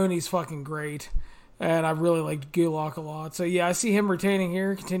 because Oney's fucking great, and I really liked Gulak a lot. So yeah, I see him retaining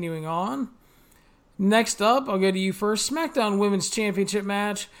here, continuing on. Next up, I'll go to you first. SmackDown Women's Championship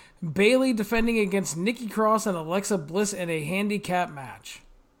match. Bayley defending against Nikki Cross and Alexa Bliss in a handicap match.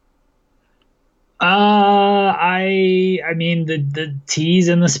 I mean the tease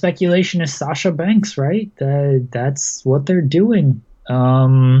and the speculation is Sasha Banks, right? That's what they're doing.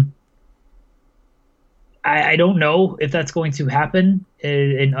 I don't know if that's going to happen.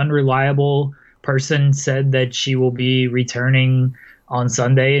 An unreliable person said that she will be returning on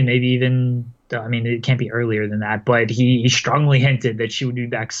Sunday, and maybe even, I mean, it can't be earlier than that, but he strongly hinted that she would be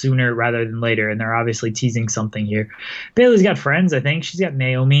back sooner rather than later, and they're obviously teasing something here. Bayley's got friends, I think. She's got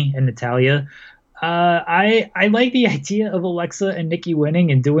Naomi and Natalya. I like the idea of Alexa and Nikki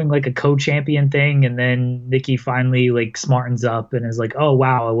winning and doing like a co-champion thing, and then Nikki finally like smartens up and is like, oh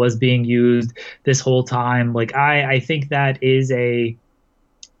wow, I was being used this whole time. Like I think that is a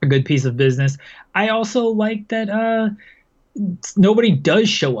good piece of business. I also like that nobody does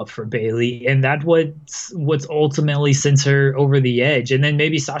show up for Bayley, and that's what's ultimately sends her over the edge. And then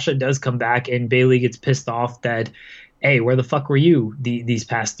maybe Sasha does come back, and Bayley gets pissed off that, hey, where the fuck were you these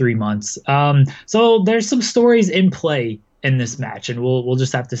past 3 months? So there's some stories in play in this match, and we'll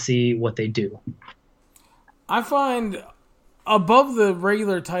just have to see what they do. I find above the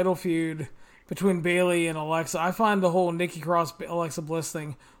regular title feud between Bayley and Alexa, I find the whole Nikki Cross Alexa Bliss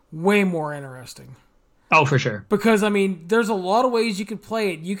thing way more interesting. Oh, for sure. Because, I mean, there's a lot of ways you could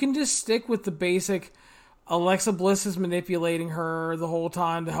play it. You can just stick with the basic Alexa Bliss is manipulating her the whole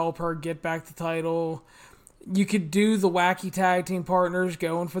time to help her get back the title. You could do the wacky tag team partners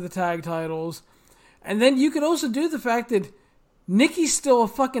going for the tag titles. And then you could also do the fact that Nikki's still a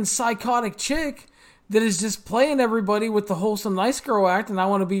fucking psychotic chick that is just playing everybody with the wholesome nice girl act and I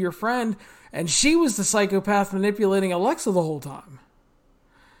want to be your friend. And she was the psychopath manipulating Alexa the whole time.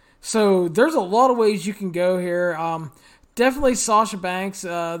 So there's a lot of ways you can go here. Definitely Sasha Banks,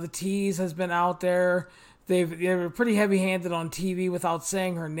 the tease has been out there. They were pretty heavy-handed on TV without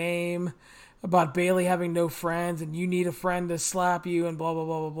saying her name, about Bayley having no friends and you need a friend to slap you and blah, blah,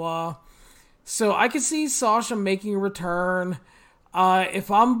 blah, blah, blah. So I could see Sasha making a return.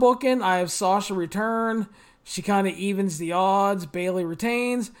 If I'm booking, I have Sasha return. She kind of evens the odds. Bayley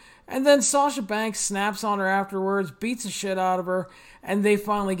retains. And then Sasha Banks snaps on her afterwards, beats the shit out of her, and they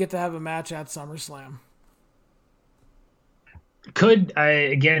finally get to have a match at SummerSlam.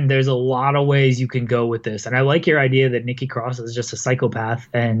 Again, there's a lot of ways you can go with this. And I like your idea that Nikki Cross is just a psychopath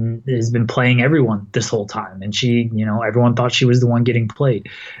and has been playing everyone this whole time. And she, everyone thought she was the one getting played.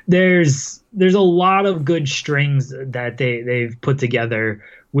 There's a lot of good strings that they've put together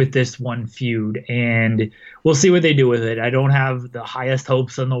with this one feud, and we'll see what they do with it. I don't have the highest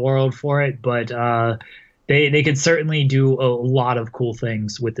hopes in the world for it, but they could certainly do a lot of cool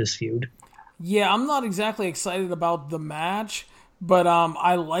things with this feud. Yeah, I'm not exactly excited about the match, but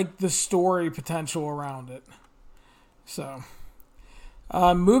I like the story potential around it. So,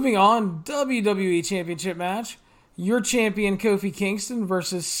 moving on, WWE Championship match. Your champion Kofi Kingston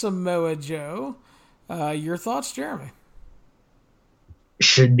versus Samoa Joe. Your thoughts, Jeremy?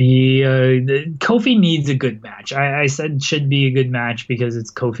 Should be Kofi needs a good match. I said should be a good match because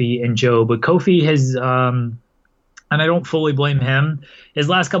it's Kofi and Joe, but Kofi has and I don't fully blame him. His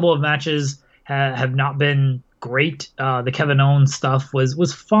last couple of matches have not been great. The Kevin Owens stuff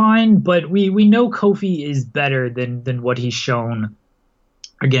was fine, but we know Kofi is better than what he's shown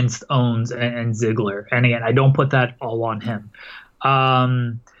against Owens and Ziggler. And again, I don't put that all on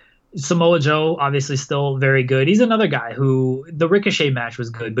him. Samoa Joe, obviously still very good. He's another guy who the Ricochet match was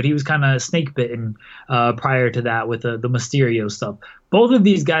good, but he was kind of snake bitten prior to that with the Mysterio stuff. Both of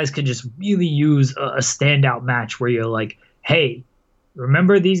these guys could just really use a standout match where you're like, hey,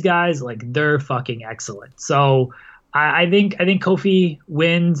 remember these guys? Like, they're fucking excellent. So I think Kofi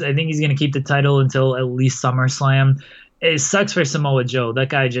wins. I think he's going to keep the title until at least SummerSlam. It sucks for Samoa Joe. That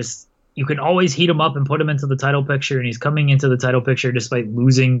guy just, you can always heat him up and put him into the title picture, and he's coming into the title picture despite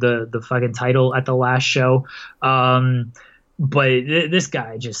losing the fucking title at the last show. But this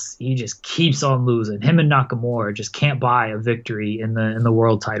guy he just keeps on losing. Him and Nakamura just can't buy a victory in the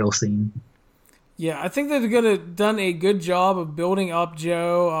world title scene. Yeah, I think they've done a good job of building up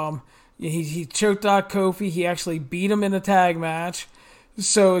Joe. He choked out Kofi. He actually beat him in a tag match.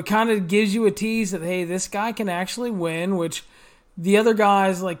 So it kind of gives you a tease that, hey, this guy can actually win, which the other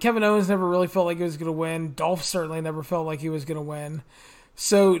guys, like Kevin Owens, never really felt like he was going to win. Dolph certainly never felt like he was going to win.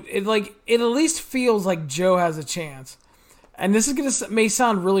 So it at least feels like Joe has a chance. And this may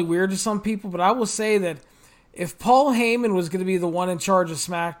sound really weird to some people, but I will say that if Paul Heyman was going to be the one in charge of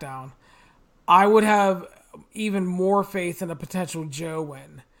SmackDown, I would have even more faith in a potential Joe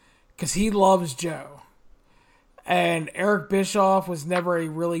win, because he loves Joe. And Eric Bischoff was never a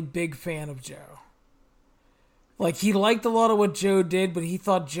really big fan of Joe. Like, he liked a lot of what Joe did, but he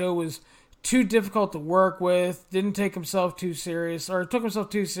thought Joe was too difficult to work with, didn't take himself too serious, or took himself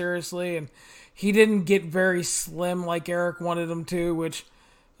too seriously, and he didn't get very slim like Eric wanted him to, which,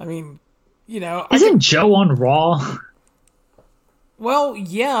 I mean, Isn't Joe on Raw? Well,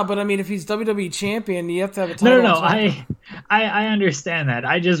 yeah, but I mean, if he's WWE champion, you have to have a title. No. I understand that.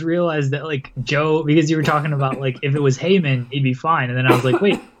 I just realized that, like, Joe, because you were talking about, like, if it was Heyman, he'd be fine. And then I was like,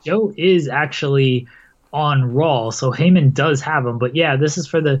 wait, Joe is actually on Raw, so Heyman does have him. But yeah, this is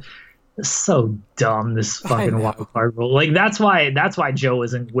for it's so dumb, this fucking wild card rule. Like, that's why Joe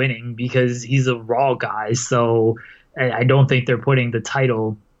isn't winning, because he's a Raw guy. So I don't think they're putting the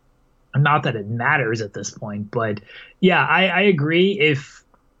title. Not that it matters at this point, but yeah, I agree. If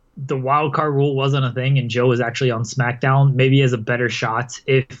the wild card rule wasn't a thing and Joe was actually on SmackDown, maybe he has a better shot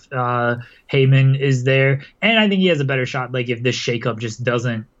if Heyman is there. And I think he has a better shot like if this shakeup just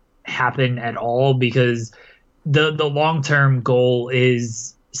doesn't happen at all, because the long-term goal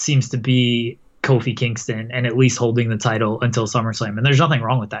seems to be Kofi Kingston and at least holding the title until SummerSlam. And there's nothing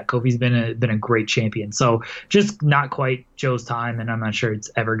wrong with that. Kofi's been a great champion. So just not quite Joe's time, and I'm not sure it's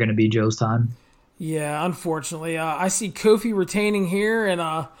ever going to be Joe's time. Yeah, unfortunately. I see Kofi retaining here,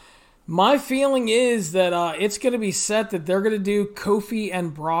 and my feeling is that it's going to be set that they're going to do Kofi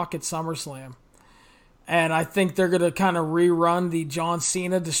and Brock at SummerSlam. And I think they're going to kind of rerun the John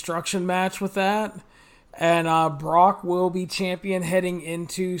Cena destruction match with that. And Brock will be champion heading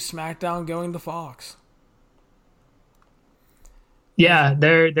into SmackDown going to Fox. Yeah,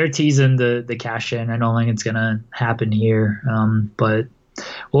 they're teasing the cash in. I don't think it's gonna happen here, but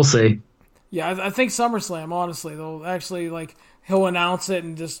we'll see. Yeah, I think SummerSlam. Honestly, they'll actually he'll announce it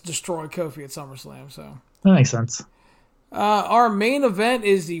and just destroy Kofi at SummerSlam. So that makes sense. Our main event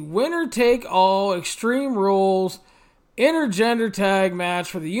is the winner take all Extreme Rules intergender tag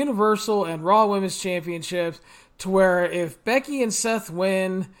match for the Universal and Raw Women's Championships, to where if Becky and Seth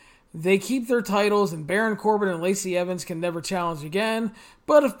win, they keep their titles and Baron Corbin and Lacey Evans can never challenge again.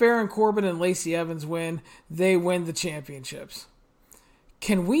 But if Baron Corbin and Lacey Evans win, they win the championships.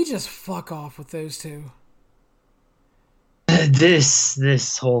 Can we just fuck off with those two?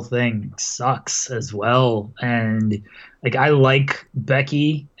 This whole thing sucks as well. And I like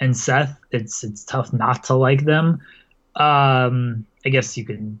Becky and Seth. It's tough not to like them. I guess you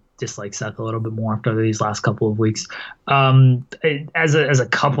can dislike Seth a little bit more after these last couple of weeks. As a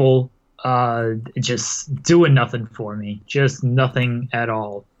couple, just doing nothing for me. Just nothing at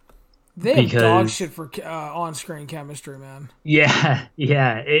all. They have dog shit for on-screen chemistry, man. Yeah.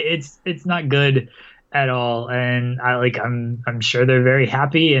 It's not good at all. And I'm sure they're very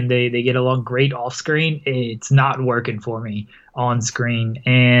happy and they get along great off screen. It's not working for me on screen.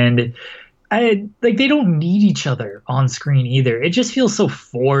 And they don't need each other on screen either. It just feels so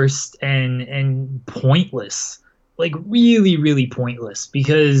forced and pointless. Really, really pointless.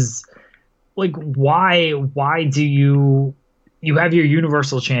 Because why do you have your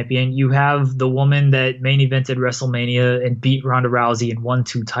Universal Champion, you have the woman that main evented WrestleMania and beat Ronda Rousey and won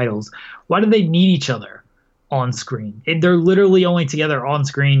 2 titles. Why do they need each other on screen? They're literally only together on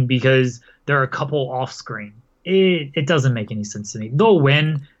screen because they're a couple off screen. It doesn't make any sense to me. They'll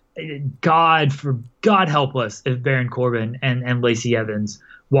win. God help us if Baron Corbin and Lacey Evans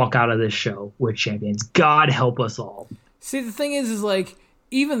walk out of this show with champions. God help us all. See, the thing is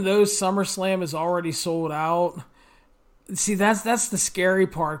even though SummerSlam is already sold out, see, that's the scary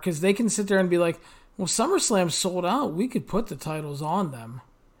part, because they can sit there and be like, well, SummerSlam's sold out. We could put the titles on them.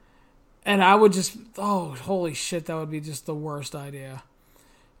 And I would just, oh, holy shit, that would be just the worst idea.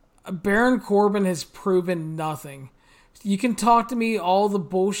 Baron Corbin has proven nothing. You can talk to me all the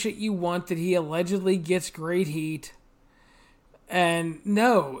bullshit you want that he allegedly gets great heat. And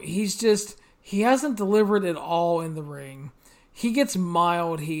no, he hasn't delivered at all in the ring. He gets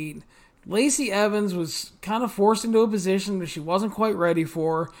mild heat. Lacey Evans was kind of forced into a position that she wasn't quite ready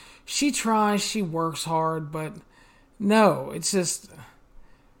for. She tries, she works hard, but no,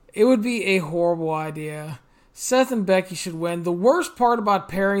 it would be a horrible idea. Seth and Becky should win. The worst part about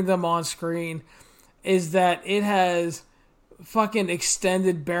pairing them on screen is that it has fucking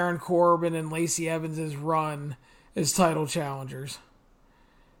extended Baron Corbin and Lacey Evans' run as title challengers.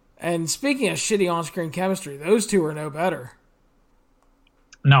 And speaking of shitty on-screen chemistry, those two are no better.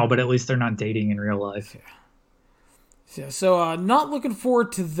 No, but at least they're not dating in real life. Yeah, so not looking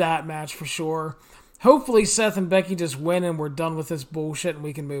forward to that match for sure. Hopefully Seth and Becky just win and we're done with this bullshit and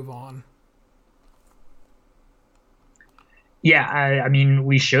we can move on. Yeah, I mean,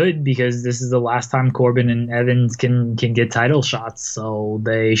 we should, because this is the last time Corbin and Evans can get title shots, so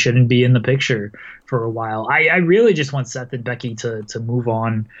they shouldn't be in the picture for a while. I really just want Seth and Becky to move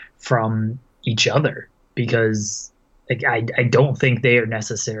on from each other, because I don't think they are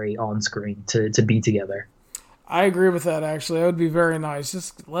necessary on screen to be together. I agree with that, actually. That would be very nice.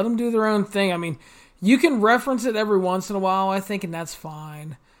 Just let them do their own thing. I mean, you can reference it every once in a while, I think, and that's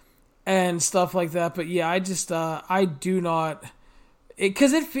fine. And stuff like that. But yeah, I do not...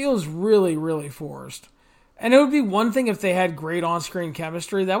 Because it feels really, really forced. And it would be one thing if they had great on-screen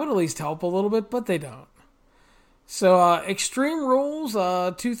chemistry. That would at least help a little bit, but they don't. So, Extreme Rules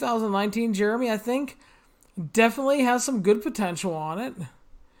 2019, Jeremy, I think, definitely has some good potential on it.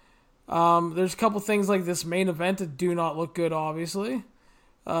 There's a couple things like this main event that do not look good, obviously.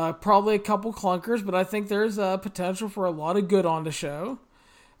 Probably a couple clunkers, but I think there's potential for a lot of good on the show.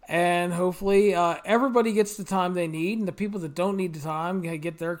 And hopefully everybody gets the time they need, and the people that don't need the time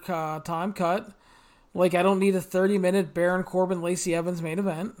get their time cut. Like, I don't need a 30-minute Baron Corbin, Lacey Evans main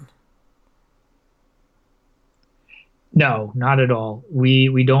event. No, not at all.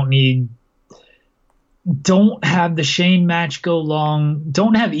 We don't have the Shane match go long.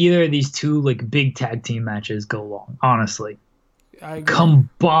 Don't have either of these two like big tag team matches go long, honestly. I agree.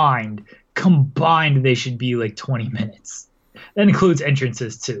 Combined they should be like 20 minutes. That includes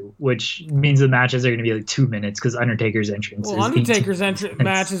entrances too, which means the matches are going to be like 2 minutes because Undertaker's entrance. Well, Undertaker's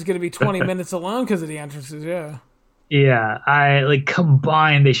match is going to be 20 minutes alone because of the entrances. Yeah. Yeah, I like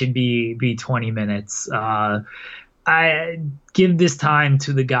combined they should be 20 minutes. I give this time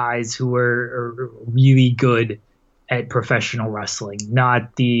to the guys who are really good at professional wrestling,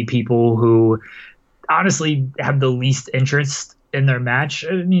 not the people who honestly have the least interest in their match.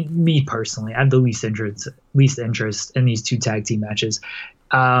 I mean, me personally, I have the least interest in these two tag team matches,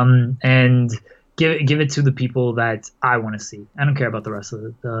 and give it to the people that I want to see. I don't care about the rest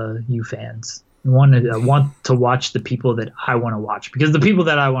of you fans. I want to watch the people that I want to watch because the people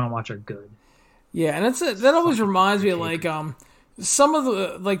that I want to watch are good. Yeah, and that always reminds me of like some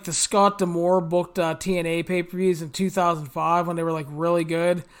of the Scott D'Amore booked TNA pay-per-views in 2005 when they were like really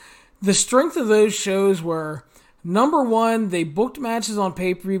good. The strength of those shows were, number one, they booked matches on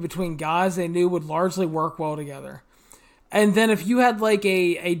pay-per-view between guys they knew would largely work well together. And then if you had like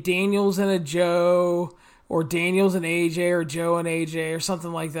a Daniels and a Joe, or Daniels and AJ, or Joe and AJ, or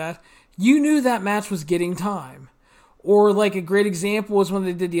something like that, you knew that match was getting time. Or like a great example was when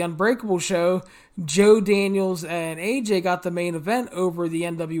they did the Unbreakable show, Joe, Daniels, and AJ got the main event over the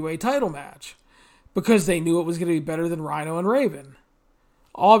NWA title match because they knew it was going to be better than Rhino and Raven.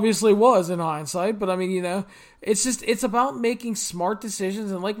 Obviously was in hindsight, but I mean, it's about making smart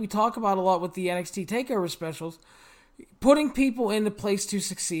decisions, and like we talk about a lot with the NXT TakeOver specials, putting people into place to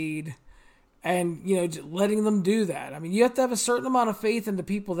succeed and, letting them do that. I mean, you have to have a certain amount of faith in the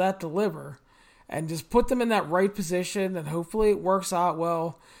people that deliver. And just put them in that right position, and hopefully it works out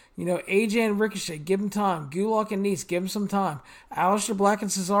well. AJ and Ricochet, give them time. Gulak and Nice, give them some time. Aleister Black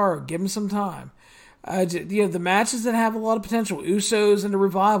and Cesaro, give them some time. The matches that have a lot of potential, Usos and the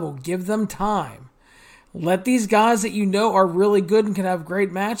Revival, give them time. Let these guys that are really good and can have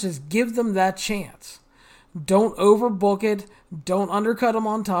great matches, give them that chance. Don't overbook it. Don't undercut them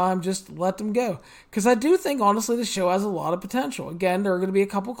on time. Just let them go. Because I do think, honestly, the show has a lot of potential. Again, there are going to be a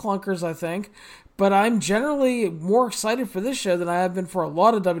couple clunkers, I think. But I'm generally more excited for this show than I have been for a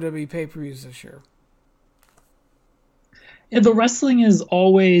lot of WWE pay-per-views this year. Yeah, the wrestling is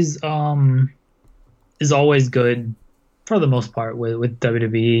always good for the most part with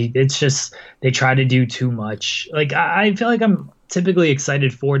WWE. It's just they try to do too much. Like I feel like I'm typically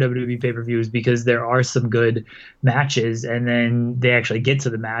excited for WWE pay-per-views because there are some good matches, and then they actually get to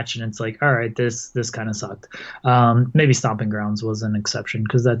the match and it's like, all right, this kind of sucked. Maybe Stomping Grounds was an exception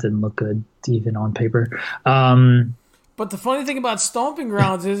because that didn't look good even on paper. But the funny thing about Stomping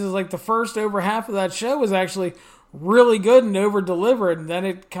Grounds is like the first over half of that show was actually really good and over-delivered, and then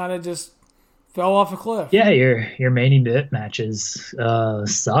it kind of just fell off a cliff. Yeah, your main event matches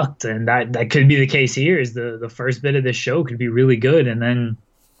sucked, and that could be the case here. Is the first bit of the show could be really good, and then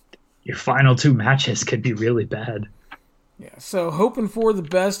your final two matches could be really bad. Yeah, so hoping for the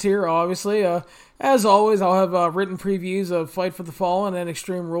best here, obviously. As always, I'll have written previews of Fight for the Fallen and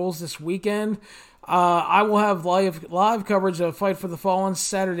Extreme Rules this weekend. I will have live coverage of Fight for the Fallen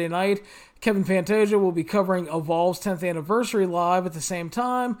Saturday night. Kevin Pantoja will be covering Evolve's 10th anniversary live at the same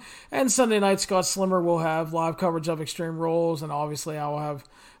time. And Sunday night, Scott Slimmer will have live coverage of Extreme Rules. And obviously, I will have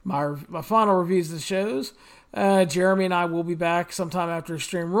my final reviews of the shows. Jeremy and I will be back sometime after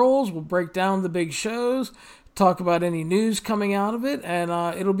Extreme Rules. We'll break down the big shows, talk about any news coming out of it. And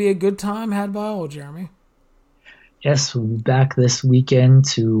it'll be a good time had by all, Jeremy. Yes, we'll be back this weekend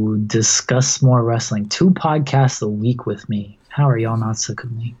to discuss more wrestling. 2 podcasts a week with me. How are y'all not sick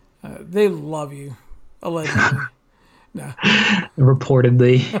of me? They love you, allegedly. No.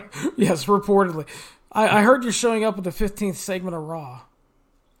 Reportedly. Yes, reportedly. I heard you're showing up with the 15th segment of Raw.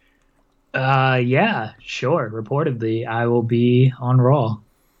 Yeah, sure. Reportedly, I will be on Raw.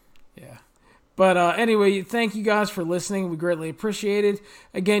 Yeah. But anyway, thank you guys for listening. We greatly appreciate it.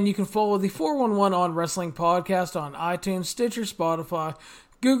 Again, you can follow the 411 on Wrestling Podcast on iTunes, Stitcher, Spotify,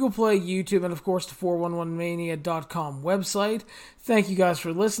 Google Play, YouTube, and of course the 411mania.com website. Thank you guys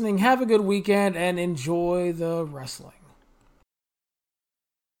for listening. Have a good weekend and enjoy the wrestling.